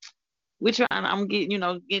 So we're trying, I'm getting,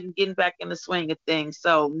 getting back in the swing of things.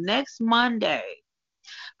 So next Monday,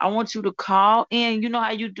 I want you to call in. You know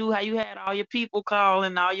how you do, how you had all your people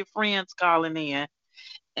calling, all your friends calling in.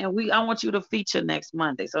 And I want you to feature next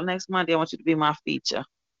Monday. So next Monday, I want you to be my feature.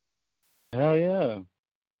 Hell yeah.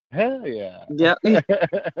 Hell yeah. Yep.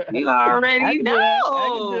 You I already can do that. I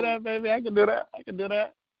can do know. that, baby. I can do that. I can do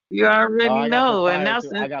that. You Oh, already I got some know. And fire that's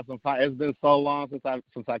too. I got some fire. It's been so long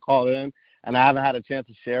since I called in, and I haven't had a chance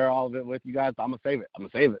to share all of it with you guys. So I'm gonna save it. I'm gonna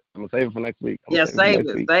save it. I'm gonna save it for next week. I'm gonna yeah, save it for save next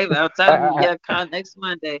it, week. save it. I'm telling you, yeah, come next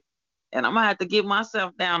Monday. And I'm gonna have to get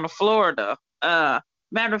myself down to Florida.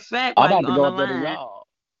 Matter of fact, I'm while about you to on go the up there to line, y'all.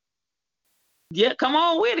 yeah, come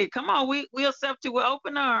on with it. Come on, we accept you with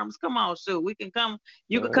open arms. Come on, shoot, we can come.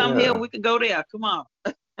 You can come here. Yeah. We can go there. Come on.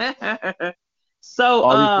 So,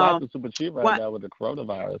 All these flights are super cheap right what? now with the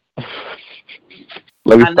coronavirus.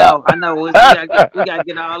 Let me I stop. know, I know. We gotta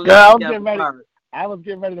get all Girl, this I was together getting ready. first. I was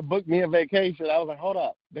getting ready to book me a vacation. I was like, hold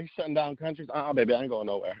up, they shutting down countries. Baby, I ain't going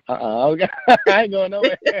nowhere. Okay. I ain't going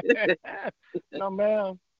nowhere. No,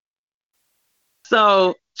 ma'am.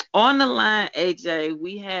 So on the line, AJ,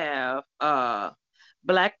 we have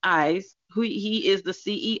Black Ice, who he is the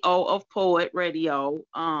CEO of Poet Radio.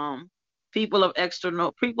 People of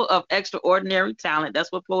extraordinary talent.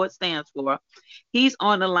 That's what Poet stands for. He's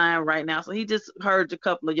on the line right now. So he just heard a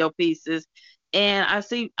couple of your pieces. And I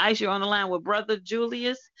see Ice, you're on the line with Brother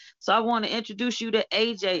Julius. So I want to introduce you to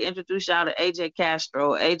AJ, introduce y'all to AJ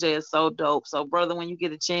Castro. AJ is so dope. So, brother, when you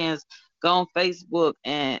get a chance, go on Facebook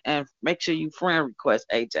and make sure you friend request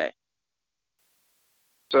AJ.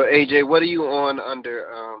 So AJ, what are you on under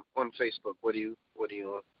on Facebook? What are you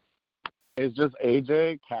on? It's just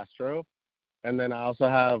AJ Castro, and then I also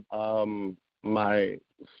have my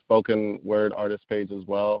spoken word artist page as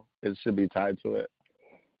well. It should be tied to it.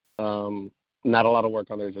 Not a lot of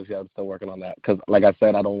work on there just yet. I'm still working on that because, like I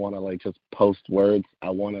said, I don't want to like just post words.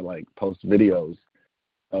 I want to like post videos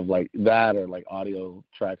of like that or like audio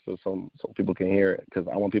tracks so people can hear it because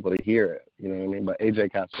I want people to hear it. You know what I mean? But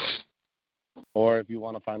AJ Castro. Or if you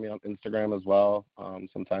want to find me on Instagram as well,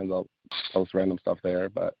 sometimes I'll post random stuff there.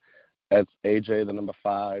 But it's AJ the number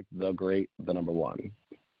 5, the great the number 1.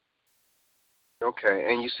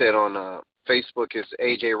 Okay, and you said on Facebook is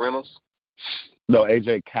AJ Reynolds. No,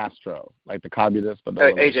 AJ Castro, like the communist, but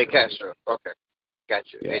AJ Castro. Okay, got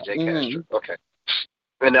you. Yeah. AJ Castro. Okay.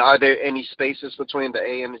 And are there any spaces between the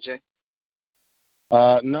A and the J?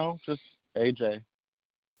 No, just AJ.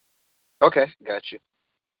 Okay, got you.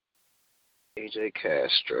 AJ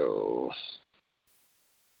Castro.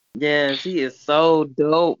 Yes, he is so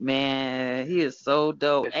dope, man. He is so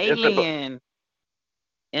dope. Alien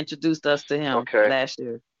introduced us to him last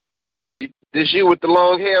year. This you with the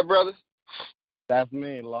long hair, brother? That's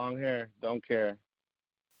me, long hair, don't care.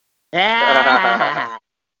 Ah.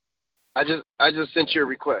 I just sent you a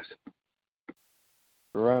request.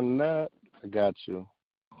 Run that. I got you.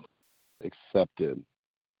 Accepted.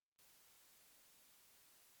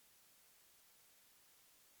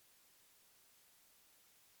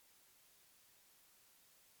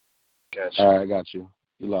 Gotcha. All right, I got you.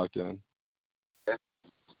 You locked in. Okay.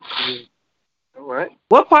 All right.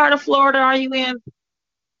 What part of Florida are you in?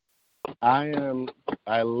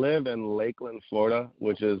 I live in Lakeland, Florida,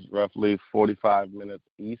 which is roughly 45 minutes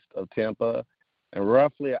east of Tampa and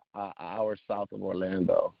roughly an hour south of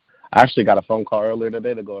Orlando. I actually got a phone call earlier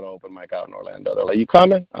today to go to open mic out in Orlando. They're like, "You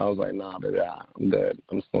coming?" I was like, "Nah, baby, I'm good.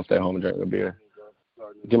 I'm just gonna stay home and drink a beer."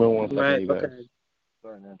 Give me 1 second, you guys. Okay.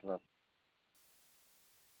 Sorry to interrupt.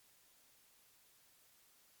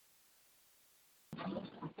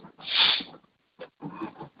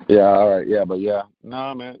 Yeah, all right. Yeah, but yeah.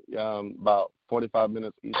 No, man. About 45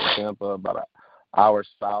 minutes east of Tampa, about an hour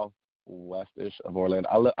southwest-ish of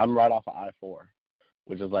Orlando. I'm right off of I-4,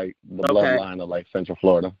 which is like the Okay. bloodline of like Central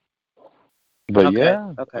Florida. But Okay.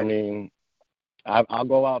 yeah, Okay. I mean, I'll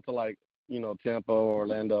go out to like, Tampa or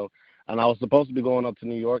Orlando, and I was supposed to be going up to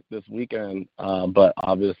New York this weekend, but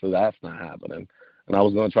obviously that's not happening. And I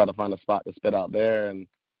was going to try to find a spot to spit out there, and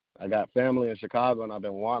I got family in Chicago, and I've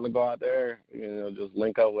been wanting to go out there, just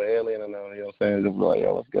link up with Alien, and what I'm saying, just be like,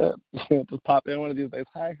 yo, what's good? Just pop in one of these days.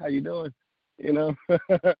 Hi, how you doing?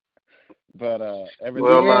 But everything.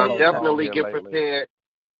 Well, Yeah. definitely get prepared.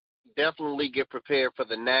 Definitely get prepared for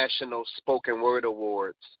the National Spoken Word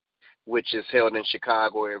Awards, which is held in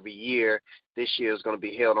Chicago every year. This year is going to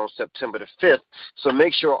be held on September the 5th. So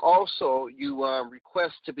make sure also you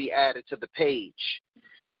request to be added to the page,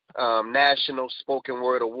 National Spoken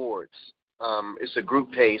Word Awards. It's a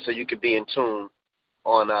group page, so you can be in tune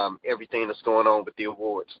on everything that's going on with the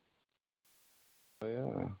awards.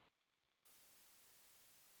 Yeah.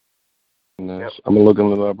 Yep. I'm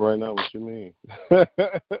looking it up right now. What you mean? Yeah.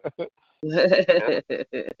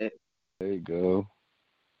 There you go.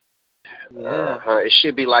 Yeah. It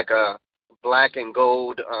should be like a black and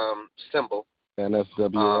gold symbol.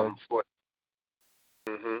 NSWA.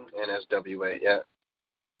 NSWA. Yeah.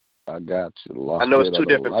 I got you. I know it's two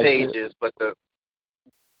different pages, but the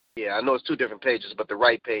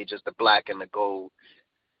right page is the black and the gold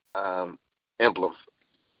emblem.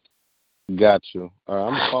 Got you. All right,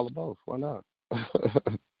 I'm gonna follow both. Why not?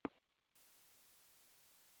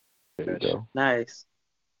 There you go. Nice.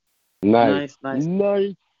 Nice. Nice.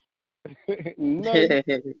 Nice.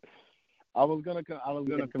 I was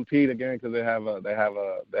gonna compete again because they have a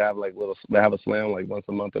slam like once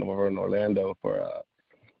a month in Orlando for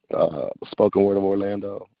Spoken Word of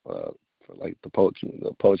Orlando for like the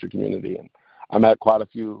poetry community, and I met quite a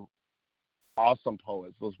few awesome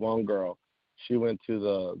poets. There was one girl, she went to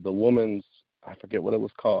the women's, I forget what it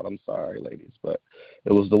was called. I'm sorry, ladies, but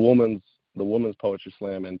it was the women's poetry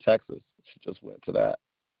slam in Texas. She just went to that.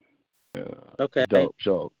 Okay. Dope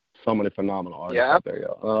show. So many phenomenal artists out there,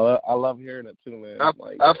 yo. I love hearing it too, man.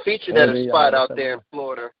 I featured at a spot out there in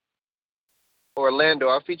Florida, Orlando.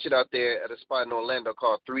 I featured out there at a spot in Orlando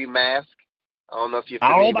called Three Mask. I don't know if you're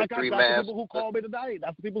familiar with Three Mask. That's the people who called me tonight.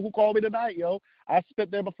 That's the people who called me tonight, yo. I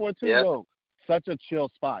spit there before too, yo. Such a chill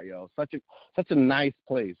spot, yo. Such a nice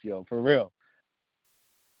place, yo. For real.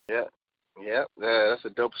 Yeah, that's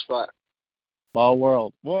a dope spot. Small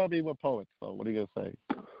world. Well, I mean, we're poets, so what are you gonna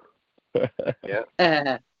say? Yeah.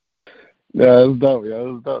 Yeah, it's dope,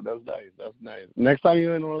 yo. It's dope. That's nice. That's nice. Next time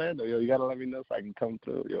you're in Orlando, yo, you gotta let me know so I can come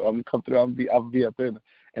through. Yo, I'm gonna come through. I'll be up in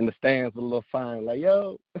the stands with a little sign like,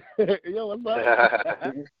 yo, yo, what's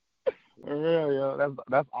up? For real, yo.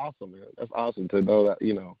 That's awesome, man. That's awesome to know that,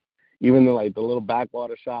 even the like the little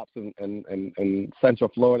backwater shops in Central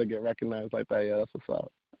Florida get recognized like that. Yeah, that's what's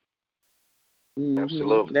up.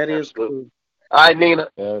 Absolutely. That is cool. All right, Nina.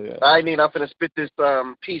 Yeah. All right, Nina. I'm finna spit this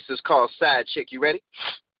piece. It's called Side Chick. You ready?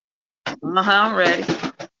 I'm ready.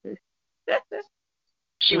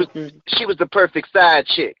 She was the perfect side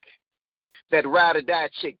chick. That ride or die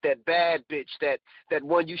chick. That bad bitch. That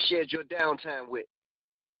one you shared your downtime with.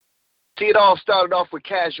 See, it all started off with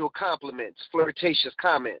casual compliments, flirtatious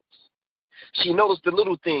comments. She noticed the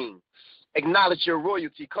little things, acknowledged your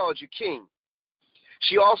royalty, called you king.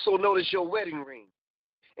 She also noticed your wedding ring,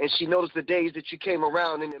 and she noticed the days that you came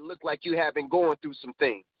around and it looked like you had been going through some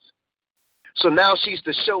things. So now she's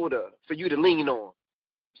the shoulder for you to lean on.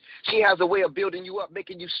 She has a way of building you up,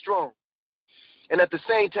 making you strong. And at the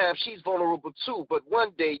same time, she's vulnerable too, but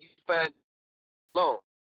one day you find alone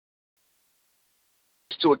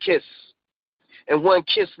to a kiss, and one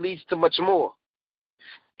kiss leads to much more.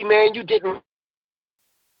 Man, you didn't,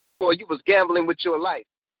 or you was gambling with your life,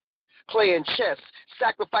 playing chess,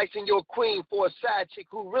 sacrificing your queen for a side chick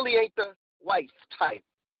who really ain't the wife type.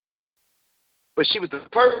 But she was the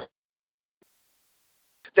perfect,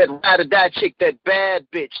 that ride or die chick, that bad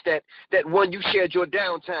bitch, that one you shared your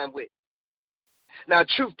downtime with. Now,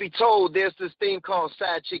 truth be told, there's this thing called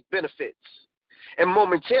side chick benefits. And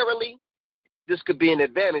momentarily, this could be an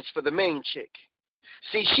advantage for the main chick.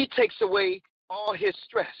 See, she takes away all his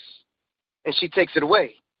stress, and she takes it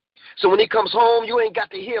away. So when he comes home, you ain't got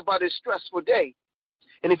to hear about his stressful day.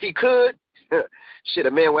 And if he could, shit,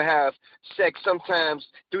 a man would have sex sometimes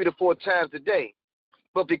 3 to 4 times a day.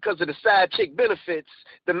 But because of the side chick benefits,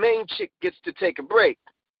 the main chick gets to take a break.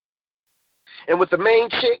 And with the main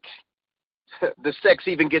chick, the sex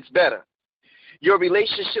even gets better. Your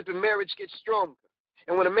relationship and marriage gets stronger.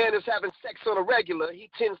 And when a man is having sex on a regular, he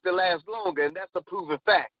tends to last longer, and that's a proven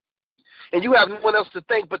fact. And you have no one else to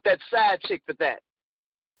thank but that side chick for that.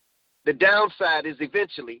 The downside is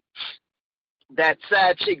eventually that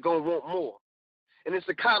side chick gonna want more. And it's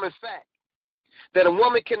a common fact that a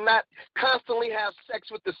woman cannot constantly have sex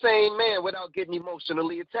with the same man without getting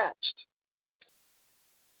emotionally attached.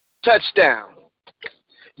 Touchdown.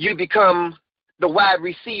 You become the wide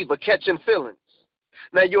receiver catching feelings.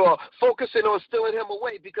 Now you're focusing on stealing him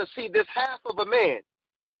away because, see, this half of a man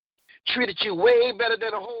treated you way better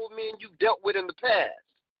than a whole man you dealt with in the past.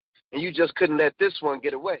 And you just couldn't let this one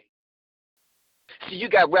get away. See, you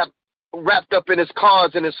got wrapped up in his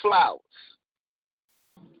cards and his flowers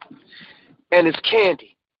and his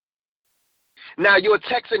candy. Now you're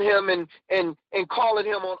texting him and calling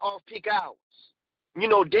him on off-peak hours. You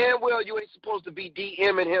know damn well you ain't supposed to be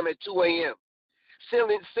DMing him at 2 a.m.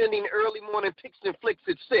 Sending early morning pics and flicks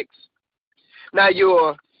at 6. Now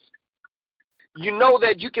you know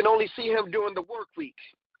that you can only see him during the work week.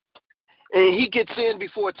 And he gets in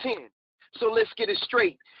before 10. So let's get it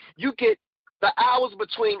straight. You get the hours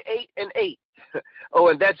between 8 and 8. Oh,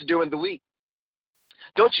 and that's during the week.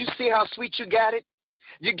 Don't you see how sweet you got it?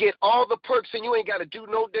 You get all the perks and you ain't got to do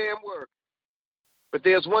no damn work. But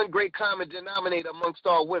there's one great common denominator amongst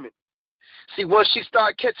all women. See, once she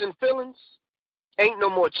start catching feelings, ain't no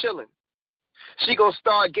more chilling. She gonna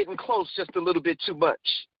start getting close just a little bit too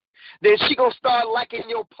much. Then she gonna start liking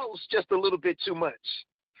your posts just a little bit too much.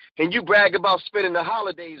 And you brag about spending the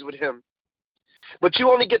holidays with him. But you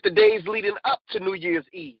only get the days leading up to New Year's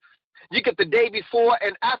Eve. You get the day before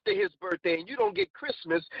and after his birthday, and you don't get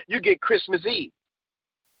Christmas, you get Christmas Eve.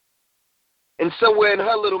 And somewhere in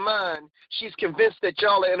her little mind, she's convinced that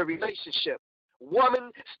y'all are in a relationship.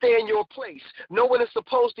 Woman, stay in your place. No one is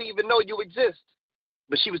supposed to even know you exist.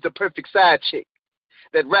 But she was the perfect side chick.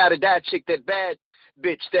 That ride or die chick, that bad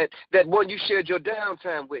bitch, that one you shared your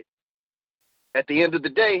downtime with. At the end of the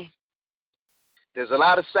day, there's a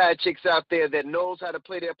lot of side chicks out there that knows how to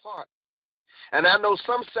play their part. And I know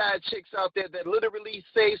some side chicks out there that literally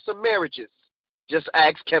save some marriages. Just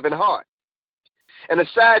ask Kevin Hart. And the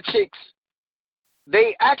side chicks,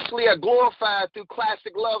 they actually are glorified through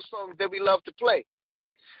classic love songs that we love to play.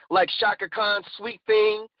 Like Shaka Khan's Sweet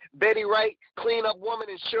Thing, Betty Wright, Clean Up Woman,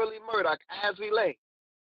 and Shirley Murdoch, As We Lay.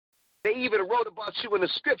 They even wrote about you in the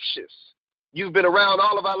scriptures. You've been around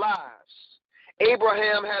all of our lives.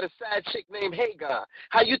 Abraham had a side chick named Hagar.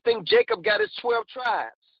 How you think Jacob got his 12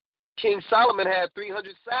 tribes? King Solomon had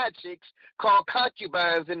 300 side chicks called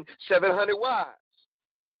concubines and 700 wives.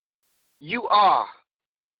 You are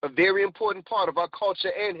a very important part of our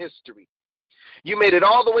culture and history. You made it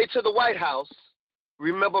all the way to the White House.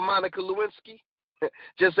 Remember Monica Lewinsky?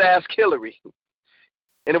 Just ask Hillary.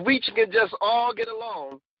 And if we can just all get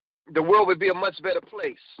along, the world would be a much better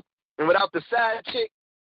place. And without the side chick,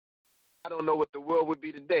 I don't know what the world would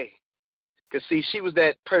be today. Because, see, she was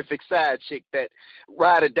that perfect side chick, that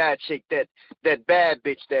ride or die chick, that bad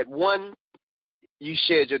bitch, that one you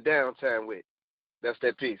shared your downtime with. That's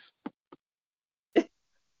that piece.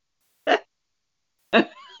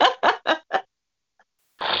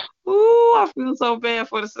 Ooh, I feel so bad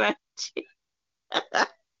for the side chick.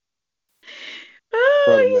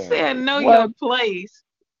 He said, know your place.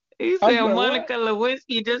 He said, Monica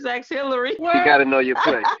Lewinsky, just ask Hillary. What? You got to know your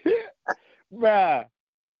place. Bruh.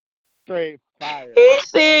 Straight fire. He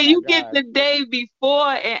said you get the day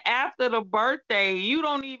before and after the birthday. You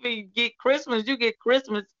don't even get Christmas. You get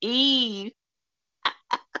Christmas Eve.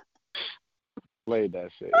 Played that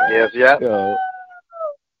shit. Yes, yeah. Yo.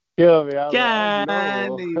 Kill me. God,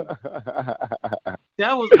 no.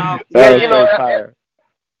 that was awesome. Yeah, you know,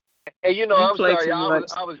 and you know, You I'm play sorry, too I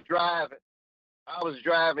much. was driving. I was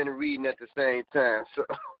driving and reading at the same time, so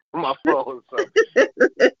my phone. So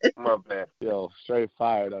my bad. Yo, straight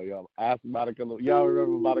fire though, yo. Ask Monica. Y'all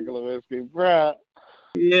remember Monica Lewinsky, bruh?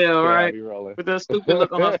 Yeah, right. Rolling. With that stupid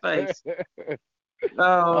look on her face.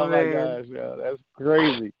 Oh my man. gosh, yo, that's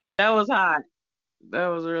crazy. That was hot. That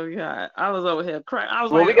was really hot. I was over here crying. I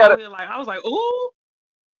was Well, like, ooh.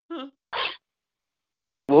 Huh.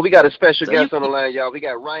 Well, we got a special So guest on the line, y'all. We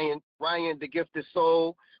got Ryan, the Gifted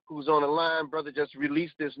Soul, who's on the line. Brother just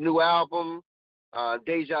released this new album,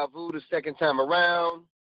 Deja Vu, the second time around.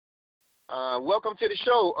 Welcome to the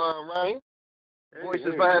show, Ryan.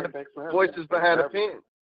 Voices behind the pen.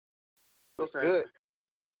 Looks good.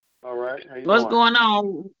 All right. How you What's doing? going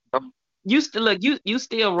on? You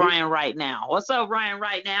still Ryan right now. What's up, Ryan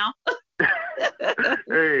right now?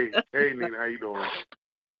 Hey, Nina, how you doing?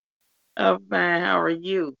 I'm fine. How are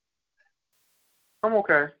you? I'm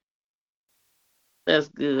okay. That's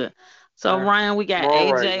good. So Ryan, we got All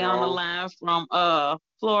AJ right, on the y'all. line from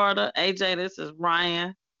Florida. AJ, this is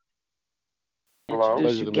Ryan. Hello. Introduce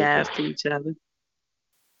Pleasure you to meet guys you. to each other.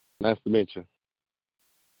 Nice to meet you.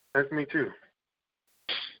 That's me too.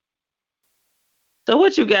 So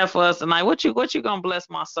what you got for us tonight? What you gonna bless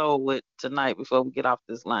my soul with tonight before we get off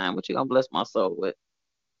this line? What you gonna bless my soul with?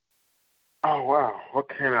 Oh wow, what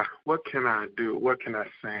can I do? What can I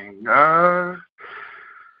sing? Wow.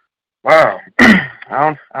 I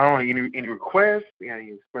don't know any requests. You got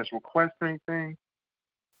any special requests or anything?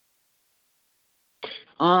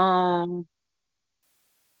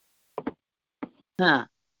 Huh.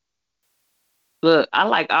 Look, I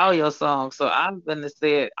like all your songs, so I'm gonna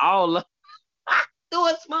say it all of do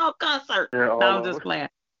a small concert. Yeah, No, all I'm of just it. playing.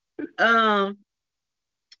 I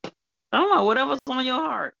don't know, whatever's on your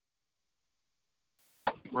heart.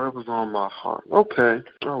 Whatever's on my heart. Okay.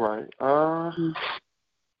 All right.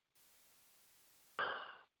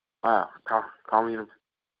 Wow. Call me.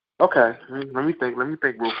 Okay. Let me think. Let me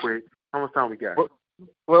think real quick. How much time we got?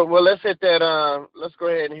 Well, let's hit that. Let's go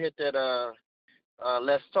ahead and hit that.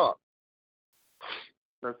 Let's talk.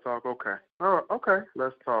 Let's talk. Okay. Oh, okay.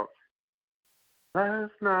 Let's talk.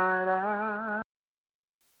 Last night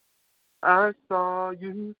I saw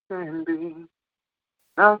you standing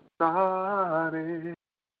outside.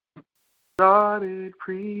 Started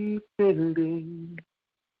pretending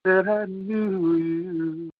that I knew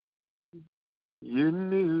you. You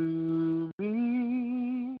knew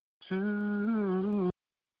me too.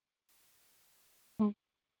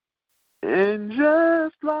 And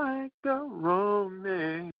just like the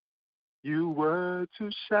romance, you were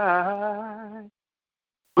too shy.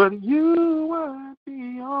 But you were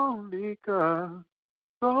the only girl,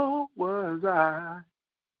 so was I.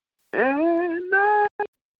 And I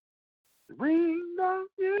dreamed of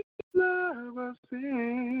you ever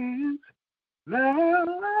since. Now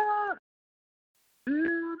I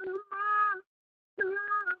feel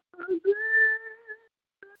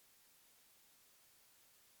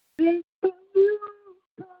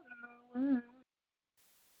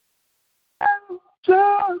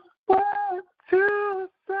just what to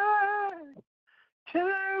say.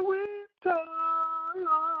 Can we talk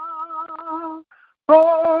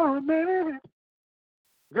for a minute?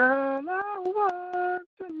 Girl, I want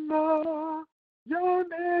to know your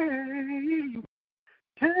name.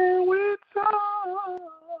 Can we talk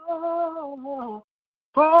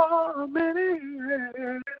for a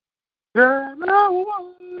minute? Girl, I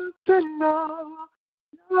want to know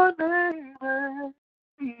your name.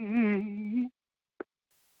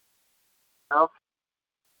 Oh,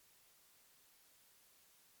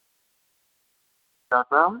 got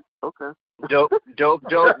that? Okay. Dope.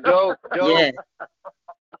 Yeah.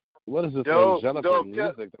 What is this Dope, angelical dope.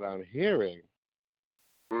 music that I'm hearing?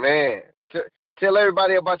 Man, tell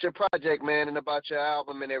everybody about your project, man, and about your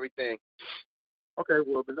album and everything. Okay,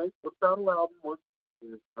 well, the title album was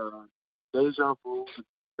Deja Vu.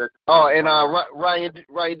 Oh, and Ryan,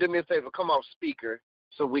 do me a favor. Come off speaker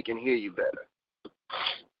so we can hear you better.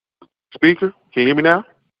 Speaker, can you hear me now?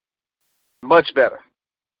 Much better.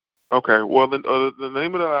 Okay, well, the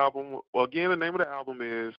name of the album, the name of the album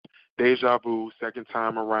is Deja Vu, Second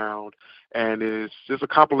Time Around, and it's just a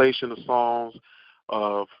compilation of songs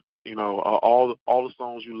of, all the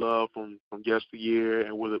songs you love from yesteryear,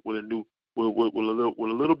 and with a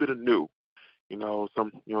little bit of new,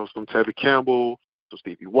 some Tevin Campbell, some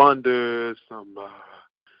Stevie Wonder, some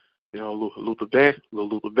Luther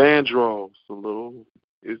Vandross,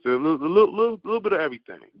 it's a little bit of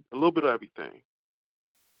everything,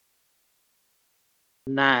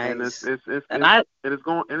 Nice. and it's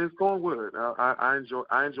going good. I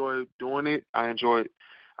enjoy doing it. I enjoy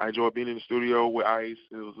being in the studio with Ice.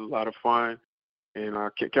 It was a lot of fun, and I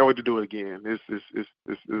can't wait to do it again. It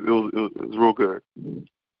was real good.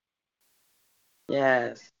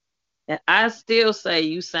 Yes. And I still say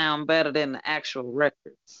you sound better than the actual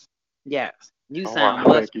records. Yes. You Oh, sound wow.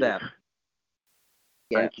 much Thank you. better.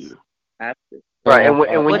 Thank Yes. you. Absolutely. Right, and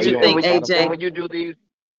Are when you you think, and AJ? when you do these,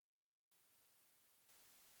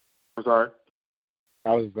 I'm sorry.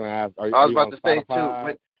 I was going to ask, are I was you about on to say too.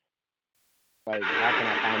 Spotify? Like, how can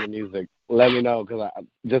I find the music? Let me know, because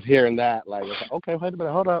just hearing that, like, it's like, okay, wait a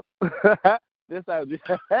minute, hold up.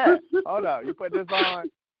 Hold up, you put this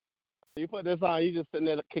on, you just sitting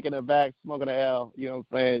there kicking it back, smoking an L, you know what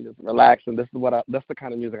I'm saying, just relaxing. That's the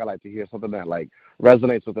kind of music I like to hear, something that, like,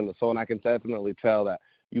 resonates within the soul, and I can definitely tell that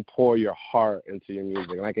you pour your heart into your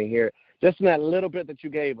music, and I can hear it just in that little bit that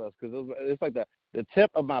you gave us, because it's like the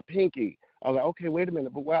tip of my pinky. I was like, okay, wait a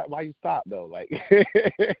minute, but why you stop, though? Like,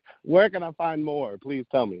 where can I find more? Please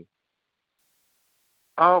tell me.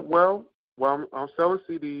 Well, I'm selling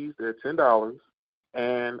CDs. They're $10,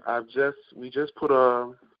 and we just put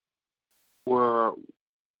we'll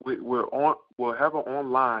have an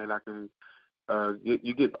online. I can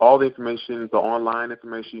you get all the information, the online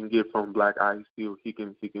information you can get from Black Ice. He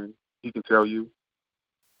can tell you.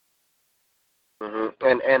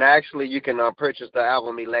 And actually, you can purchase the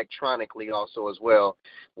album electronically also as well,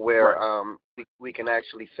 where we can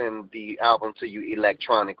actually send the album to you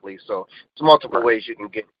electronically. So it's multiple ways you can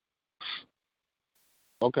get.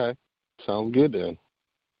 Okay, sounds good then.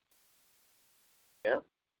 Yeah.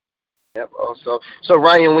 Yep. Also, so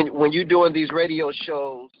Ryan, when you're doing these radio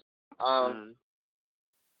shows, don't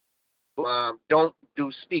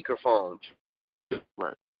do speakerphones.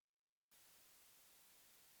 Right.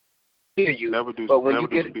 Hear you. Never do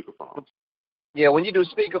speakerphone. Yeah, when you do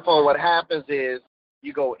speakerphone, what happens is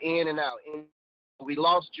you go in and out. And we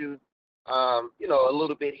lost you, a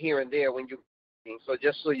little bit here and there when you. So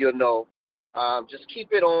just so you know, just keep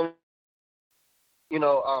it on.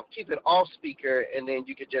 Keep it off speaker, and then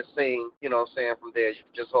you could just sing. From there, you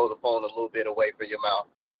can just hold the phone a little bit away from your mouth,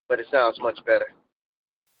 but it sounds much better.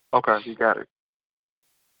 Okay, you got it.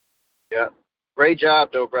 Yeah, great job,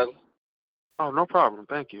 though, brother. Oh, no problem.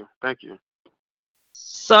 Thank you.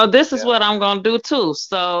 So this is what I'm going to do too.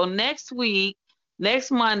 So next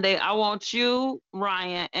Monday, I want you,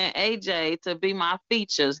 Ryan, and AJ to be my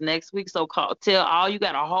features next week. So tell all, you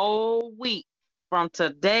got a whole week from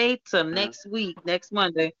today to next week, next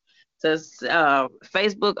Monday, to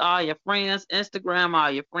Facebook all your friends, Instagram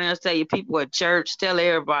all your friends, tell your people at church, tell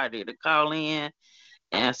everybody to call in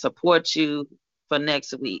and support you for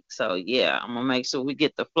next week. So yeah, I'm going to make sure we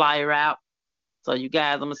get the flyer out. So you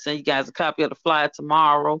guys, I'm going to send you guys a copy of the flyer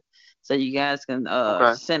tomorrow so you guys can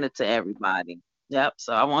send it to everybody. Yep.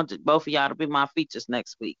 So I want both of y'all to be my features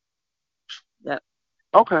next week. Yep.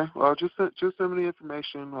 Okay. Well, just send me the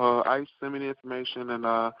information. Ice, send me the information, and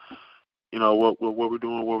what we're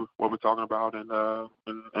doing, what we're talking about,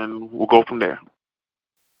 and we'll go from there.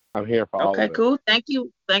 I'm here for all of it. Okay, cool. Thank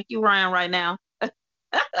you, Ryan. Right now.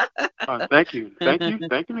 Thank you,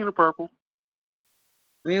 Nina Purple.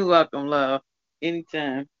 You're welcome, love.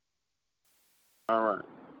 Anytime. All right.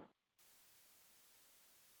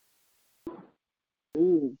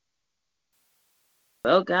 Ooh.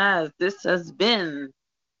 Well, guys, this has been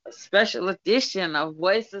a special edition of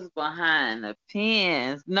Voices Behind the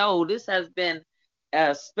Pens. No, this has been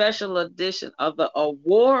a special edition of the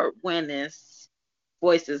award-winning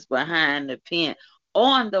Voices Behind the Pen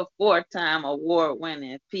on the 4-time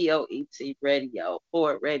award-winning P.O.E.T. Radio,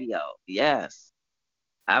 P.O.E.T. Radio. Yes.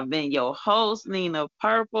 I've been your host, Nina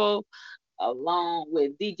Purple, along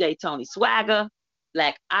with DJ Tony Swagger,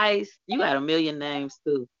 Black Ice. You got a million names,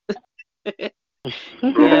 too.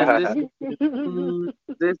 Yes,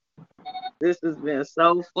 this has been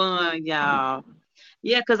so fun, y'all.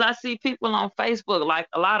 Yeah, because I see people on Facebook, like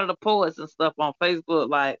a lot of the poets and stuff on Facebook,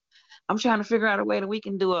 like, I'm trying to figure out a way that we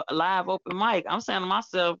can do a live open mic. I'm saying to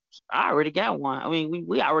myself, I already got one. I mean,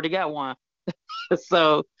 we already got one.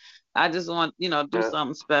 So I just want, do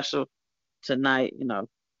something special tonight,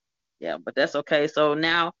 Yeah, but that's okay. So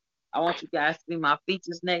now I want you guys to be my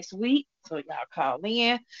features next week. So y'all call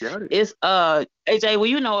in. It's AJ,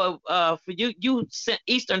 well, for you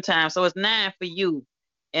Eastern time, so it's 9 for you,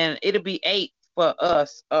 and it'll be 8 for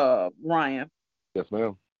us, Ryan. Yes,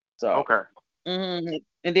 ma'am. So okay. Mm-hmm.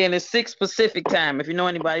 And then it's 6 Pacific time. If you know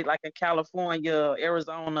anybody like in California,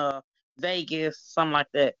 Arizona, Vegas, something like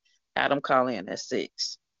that, have them call in at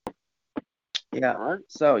 6. Yeah. All right.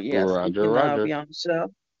 So yes, you can Roger. be on the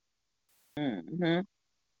show.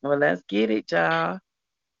 Well, let's get it, y'all.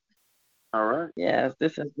 All right. Yes,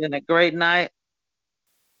 this has been a great night.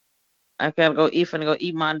 I gotta go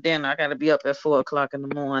eat my dinner. I gotta be up at 4:00 in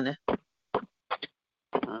the morning.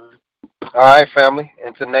 All right, family.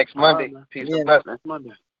 Until next Monday. Peace and blessings. Next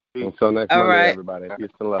Monday. Until next Monday, everybody. Peace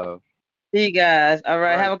and love. See you guys. All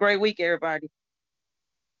right. Have a great week, everybody.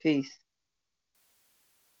 Peace.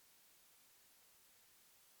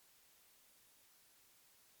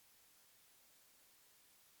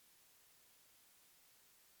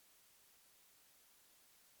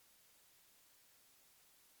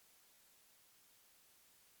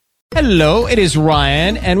 Hello, it is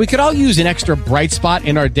Ryan, and we could all use an extra bright spot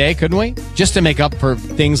in our day, couldn't we? Just to make up for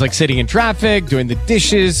things like sitting in traffic, doing the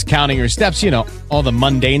dishes, counting your steps, all the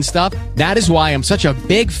mundane stuff. That is why I'm such a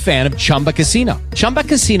big fan of Chumba Casino. Chumba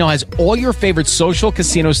Casino has all your favorite social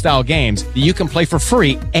casino-style games that you can play for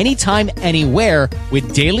free anytime, anywhere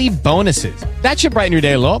with daily bonuses. That should brighten your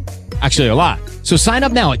day a little. Actually, a lot. So sign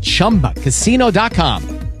up now at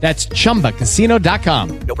ChumbaCasino.com. That's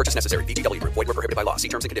ChumbaCasino.com. No purchase necessary. VGW Group. Void where prohibited by law. See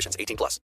terms and conditions. 18+.